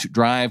 Huge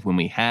drive when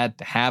we had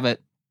to have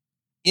it.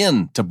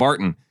 To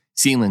Barton,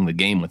 sealing the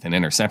game with an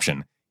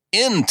interception.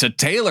 To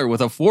Taylor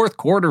with a 4th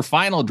quarter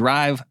final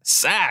drive,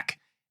 sack.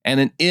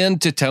 And an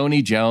to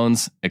Tony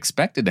Jones,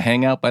 expected to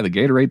hang out by the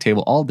Gatorade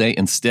table all day,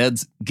 instead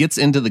gets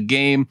into the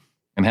game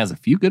and has a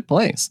few good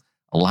plays.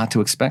 A lot to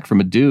expect from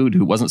a dude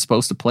who wasn't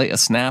supposed to play a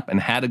snap and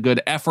had a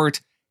good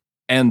effort.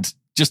 And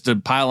just to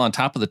pile on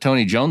top of the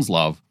Tony Jones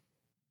love,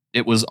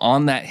 it was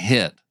on that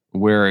hit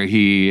where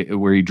he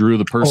drew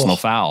the personal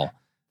foul.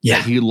 Yeah,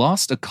 that he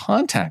lost a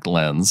contact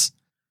lens.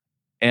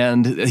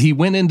 And he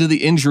went into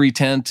the injury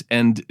tent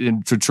and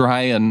to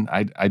try, and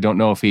I don't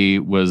know if he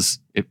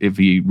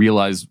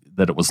realized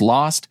that it was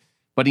lost,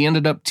 but he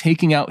ended up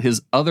taking out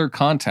his other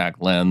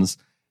contact lens.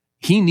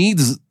 He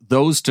needs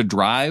those to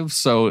drive,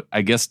 so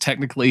I guess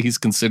technically he's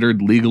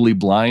considered legally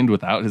blind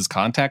without his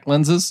contact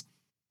lenses,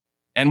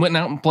 and went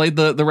out and played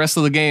the rest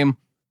of the game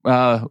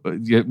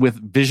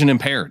with vision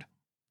impaired.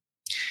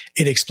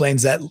 It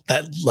explains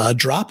that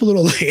drop a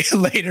little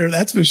later,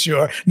 that's for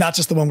sure. Not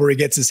just the one where he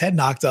gets his head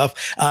knocked off.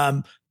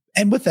 And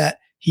with that,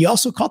 he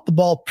also caught the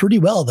ball pretty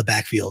well in the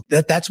backfield.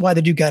 That's why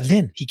the dude got it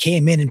in. He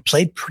came in and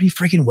played pretty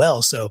freaking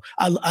well. So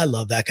I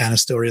love that kind of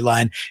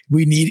storyline.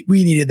 We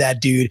needed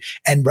that dude.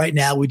 And right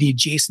now we need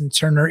Jason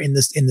Turner in the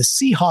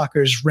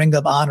Seahawkers Ring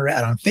of Honor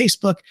out on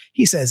Facebook.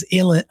 He says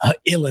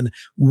Woolen,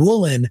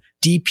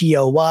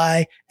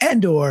 DPOY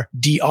and or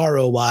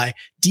DROY,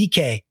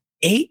 DK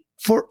 8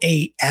 for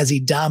 8 as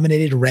he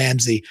dominated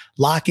Ramsey,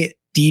 Lockett,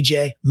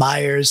 DJ,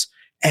 Myers,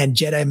 and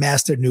Jedi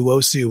Master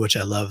Nwosu, which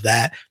I love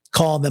that.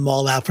 Calling them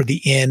all out for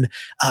the in.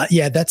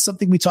 Yeah, that's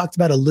something we talked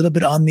about a little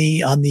bit on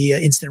the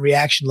instant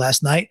reaction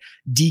last night.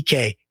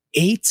 DK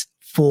 8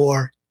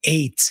 for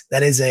 8.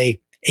 That is a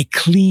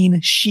clean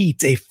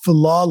sheet, a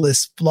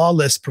flawless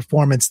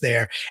performance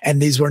there.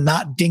 And these were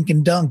not dink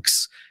and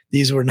dunks.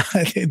 These were not,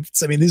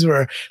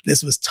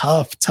 this was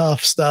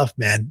tough stuff,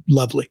 man.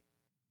 Lovely.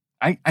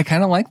 I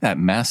kind of like that,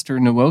 Master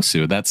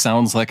Nwosu. That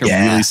sounds like a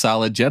really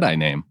solid Jedi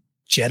name.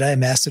 Jedi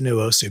Master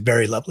Nwosu.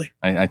 Very lovely.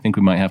 I think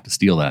we might have to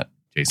steal that,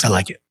 Jason. I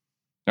like it.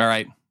 All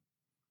right.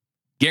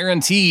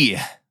 Guarantee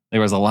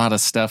there was a lot of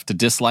stuff to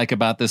dislike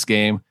about this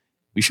game.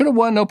 We should have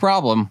won, no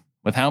problem,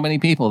 with how many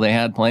people they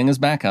had playing as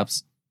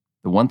backups.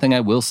 The one thing I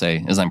will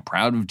say is I'm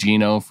proud of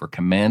Geno for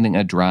commanding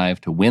a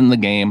drive to win the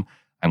game.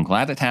 I'm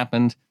glad it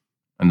happened,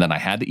 and that I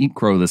had to eat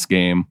crow this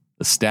game.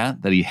 The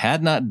stat that he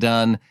had not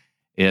done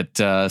it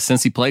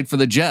since he played for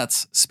the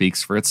Jets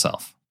speaks for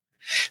itself.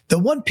 The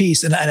one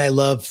piece, and I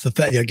love the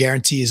fact,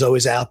 Guarantee is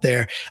always out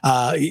there.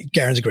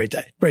 Garen's a great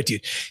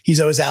dude.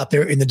 He's always out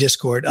there in the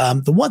Discord.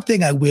 The one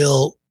thing I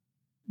will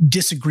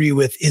disagree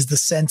with is the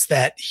sense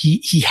that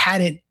he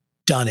hadn't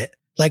done it.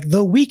 Like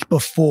the week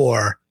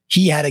before,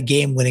 he had a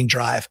game-winning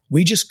drive.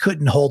 We just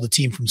couldn't hold the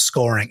team from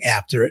scoring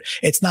after it.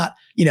 It's not,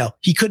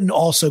 he couldn't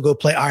also go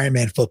play Iron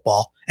Man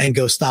football and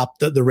go stop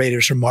the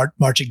Raiders from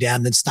marching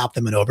down, then stop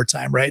them in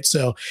overtime, right?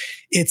 So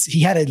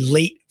he had a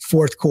late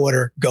fourth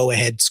quarter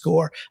go-ahead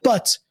score,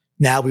 but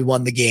now we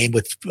won the game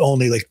with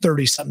only like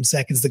 30 something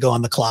seconds to go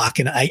on the clock.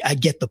 And I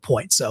get the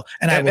point. So,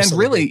 and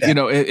really,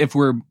 if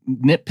we're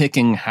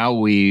nitpicking how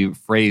we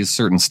phrase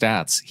certain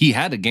stats, he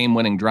had a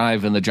game-winning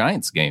drive in the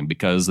Giants game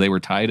because they were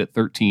tied at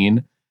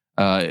 13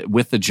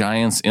 with the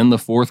Giants in the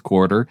fourth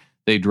quarter.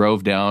 They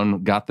drove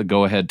down, got the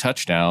go-ahead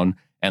touchdown,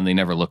 and they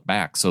never looked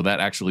back. So that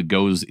actually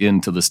goes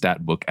into the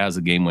stat book as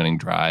a game-winning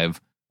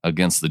drive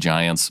against the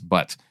Giants.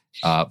 But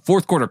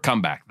fourth quarter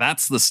comeback,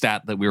 that's the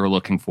stat that we were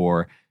looking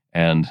for.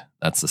 And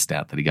that's the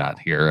stat that he got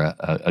here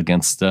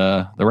against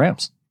the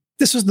Rams.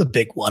 This was the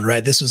big one,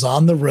 right? This was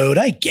on the road.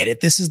 I get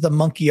it. This is the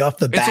monkey off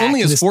the back. It's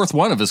only his fourth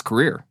one of his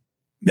career.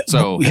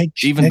 So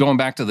even going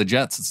back to the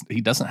Jets, he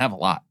doesn't have a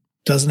lot.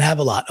 Doesn't have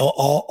a lot.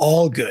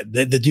 All good.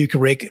 The Duke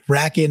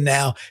rack in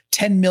now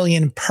 $10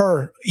 million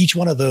per each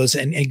one of those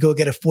and go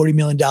get a $40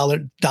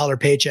 million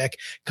paycheck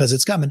because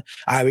it's coming.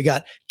 All right, we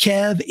got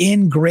Kev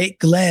in Great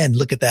Glen.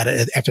 Look at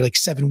that. After like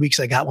 7 weeks,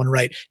 I got one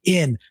right.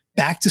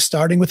 Back to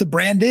starting with a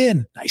brand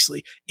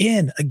nicely.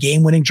 In a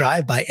game-winning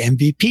drive by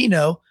MVP.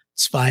 No,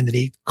 it's fine that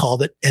he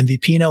called it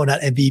MVP. No,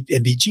 not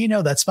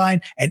MVG. That's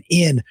fine.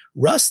 And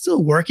Russ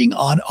still working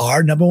on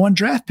our number one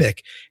draft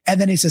pick. And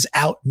then he says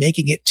out,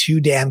 making it too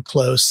damn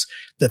close.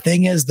 The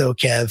thing is though,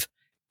 Kev,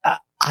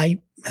 I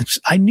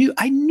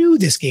knew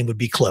this game would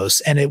be close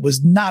and it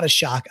was not a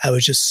shock. I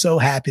was just so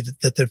happy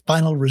that the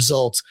final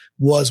result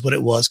was what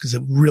it was because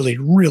it really,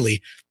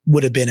 really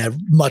would have been a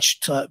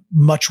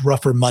much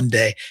rougher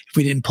Monday if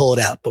we didn't pull it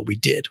out, but we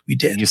did.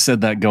 You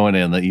said that going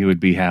in that you would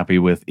be happy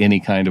with any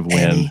kind of win.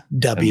 Any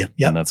W.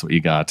 And that's what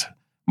you got.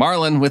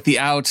 Marlon with the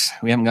out.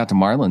 We haven't got to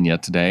Marlon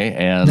yet today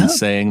and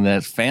saying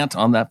that Fant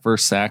on that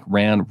first sack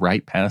ran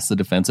right past the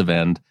defensive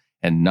end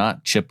and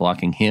not chip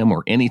blocking him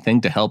or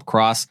anything to help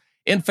Cross.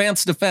 In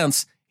Fant's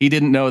defense, he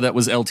didn't know that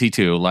was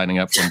LT2 lining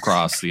up from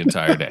Cross the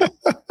entire day.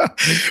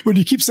 When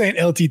you keep saying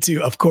LT2,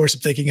 of course, I'm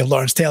thinking of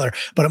Lawrence Taylor,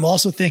 but I'm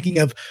also thinking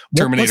of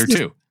Terminator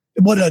 2.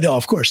 Well, no,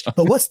 of course.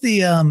 But what's the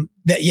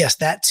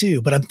that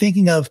too? But I'm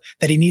thinking of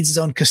that he needs his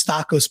own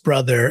Kostakos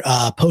brother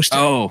poster.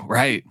 Oh,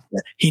 right.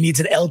 He needs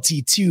an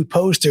LT2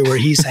 poster where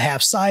he's a half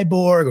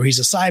cyborg or he's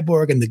a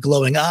cyborg and the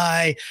glowing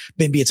eye.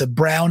 Maybe it's a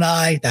brown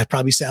eye. That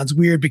probably sounds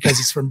weird because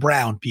he's from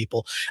brown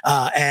people.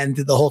 And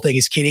the whole thing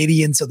is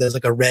Canadian, so there's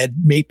like a red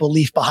maple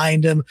leaf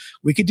behind him.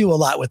 We could do a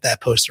lot with that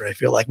poster. I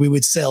feel like we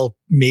would sell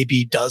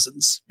maybe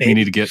dozens. Maybe.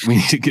 We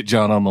need to get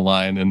John on the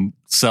line and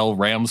sell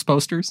Rams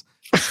posters.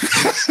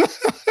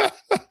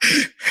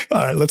 All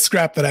right, let's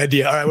scrap that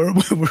idea. All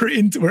right,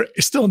 we're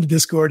still in the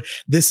Discord.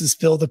 This is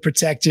Phil the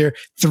Protector.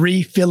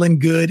 3 feeling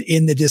good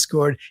in the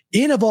Discord.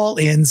 In of all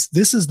ins,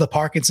 this is the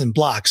Parkinson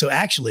block. So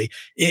actually,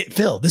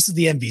 Phil, this is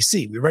the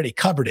MVC. We already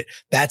covered it.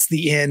 That's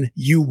the in.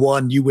 You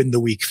won. You win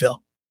the week,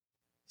 Phil.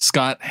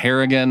 Scott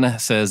Harrigan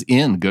says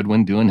in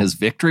Goodwin doing his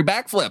victory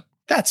backflip.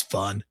 That's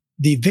fun.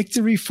 The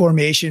victory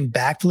formation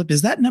backflip,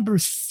 is that number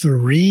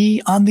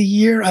 3 on the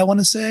year? I want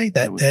to say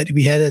that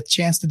we had a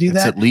chance to do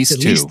that. At least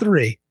it's two. At least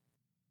 3.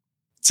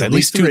 It's at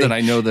least 2 that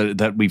I know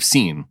that we've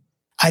seen.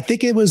 I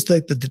think it was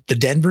the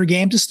Denver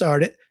game to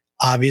start it,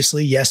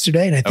 obviously,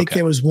 yesterday. And I think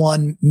there was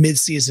one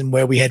midseason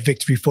where we had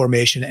victory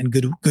formation and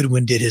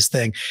Goodwin did his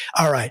thing.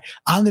 All right.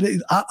 I'm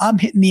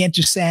hitting the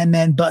Enter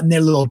Sandman button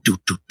there, little do.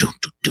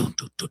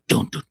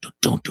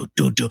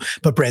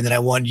 But Brandon, I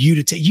want you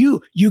to take,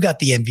 you got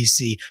the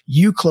MVC.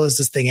 You closed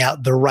this thing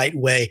out the right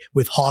way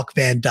with Hawk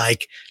Van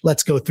Dyke.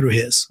 Let's go through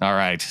his. All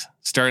right.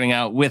 Starting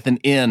out with an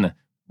in,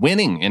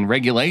 winning in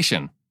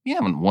regulation. You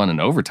haven't won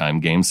an overtime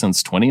game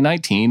since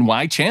 2019.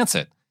 Why chance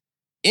it?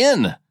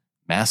 In,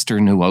 Master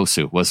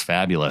Nwosu was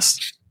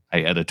fabulous.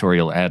 I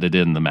editorial added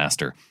in the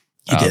Master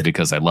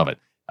because I love it.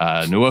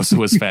 Nwosu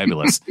was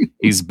fabulous.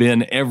 He's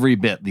been every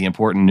bit the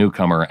important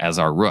newcomer as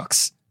our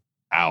rooks.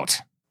 Out.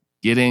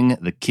 Getting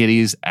the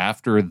Kitties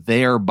after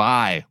their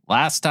bye.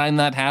 Last time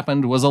that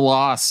happened was a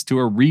loss to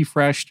a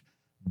refreshed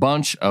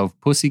bunch of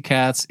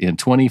Pussycats in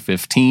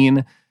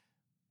 2015.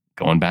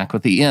 Going back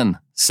with the in,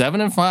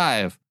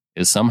 7-5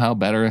 is somehow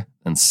better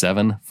than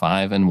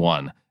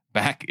 7-5-1.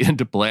 Back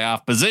into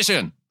playoff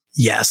position.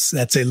 Yes,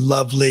 that's a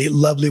lovely,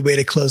 lovely way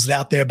to close it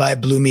out there by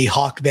Bloomy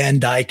Hawk Van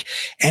Dyke.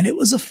 And it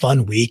was a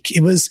fun week.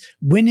 It was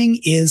winning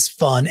is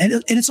fun.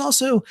 And it's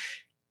also,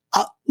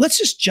 let's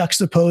just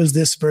juxtapose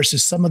this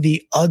versus some of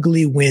the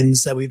ugly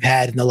wins that we've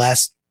had in the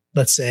last,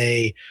 let's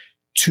say,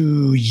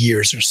 2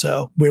 years or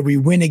so, where we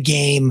win a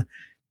game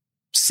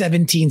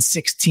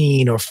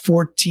 17-16 or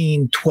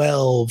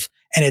 14-12.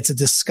 And it's a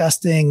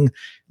disgusting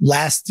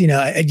last,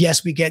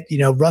 yes, we get,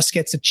 Russ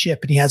gets a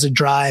chip and he has a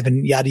drive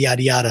and yada,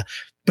 yada, yada,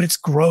 but it's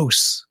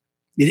gross.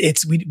 We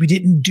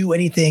didn't do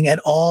anything at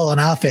all on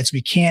offense.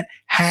 We can't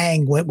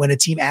hang when a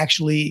team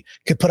actually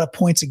could put up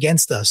points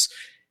against us.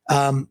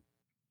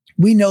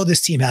 We know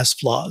this team has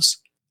flaws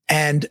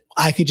and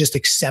I could just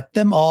accept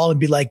them all and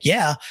be like,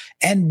 yeah.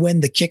 And when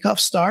the kickoff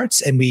starts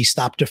and we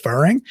stop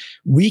deferring,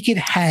 we could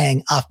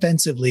hang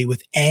offensively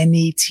with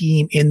any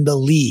team in the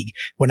league.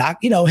 We're not,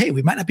 hey,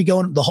 we might not be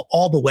going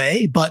all the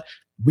way, but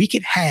we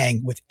could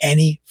hang with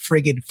any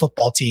friggin'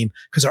 football team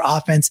because our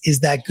offense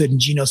is that good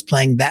and Gino's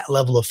playing that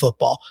level of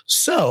football.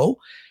 So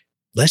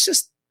let's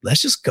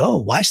just go.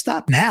 Why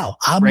stop now?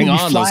 Bring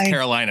on those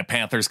Carolina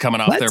Panthers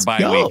coming off their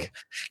bye week.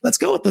 Let's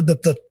go with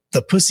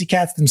the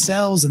Pussycats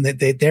themselves, and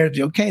they're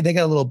okay. They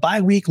got a little bye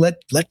week. Let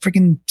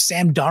freaking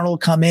Sam Darnold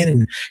come in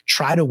and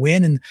try to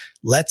win. And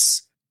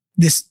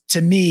this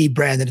to me,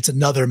 Brandon, it's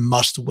another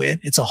must win.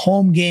 It's a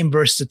home game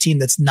versus a team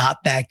that's not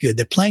that good.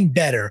 They're playing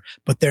better,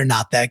 but they're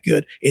not that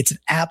good. It's an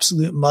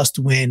absolute must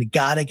win.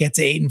 Gotta get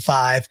to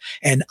 8-5,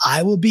 and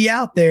I will be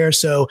out there.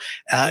 So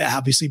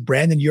obviously,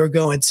 Brandon, you're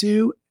going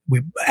too.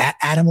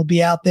 Adam will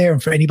be out there,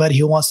 and for anybody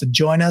who wants to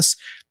join us,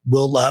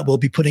 we'll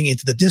be putting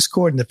into the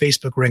Discord and the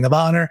Facebook Ring of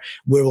Honor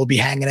where we'll be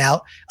hanging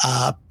out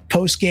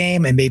post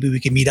game, and maybe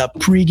we can meet up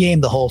pre-game,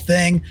 the whole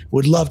thing.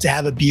 Would love to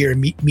have a beer and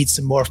meet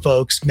some more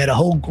folks. Met a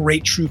whole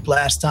great troop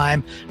last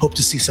time. Hope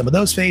to see some of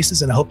those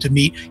faces, and I hope to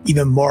meet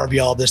even more of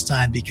y'all this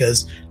time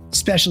because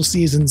special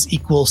seasons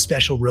equal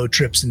special road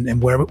trips,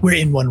 and we're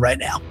in one right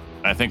now.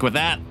 I think with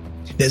that,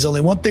 there's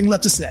only one thing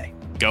left to say.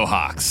 Go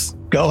Hawks.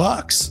 Go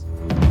Hawks.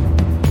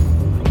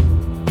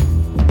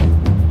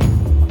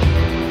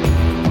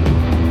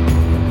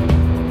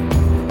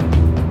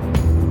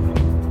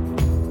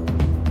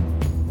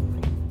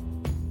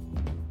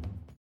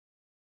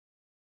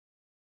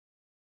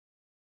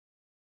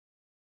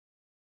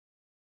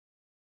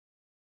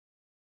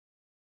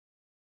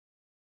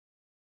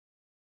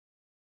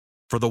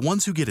 For the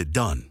ones who get it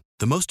done,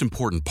 the most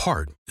important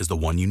part is the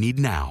one you need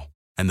now.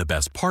 And the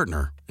best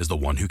partner is the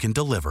one who can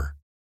deliver.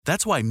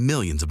 That's why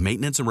millions of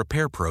maintenance and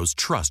repair pros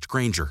trust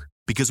Grainger,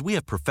 because we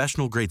have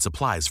professional-grade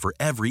supplies for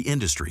every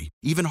industry,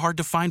 even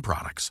hard-to-find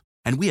products.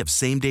 And we have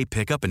same-day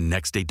pickup and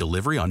next-day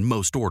delivery on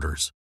most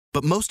orders.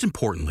 But most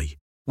importantly,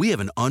 we have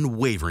an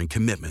unwavering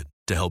commitment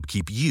to help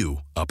keep you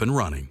up and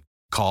running.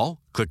 Call,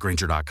 click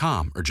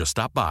Grainger.com, or just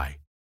stop by.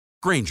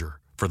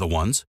 Grainger, for the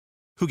ones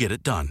who get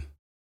it done.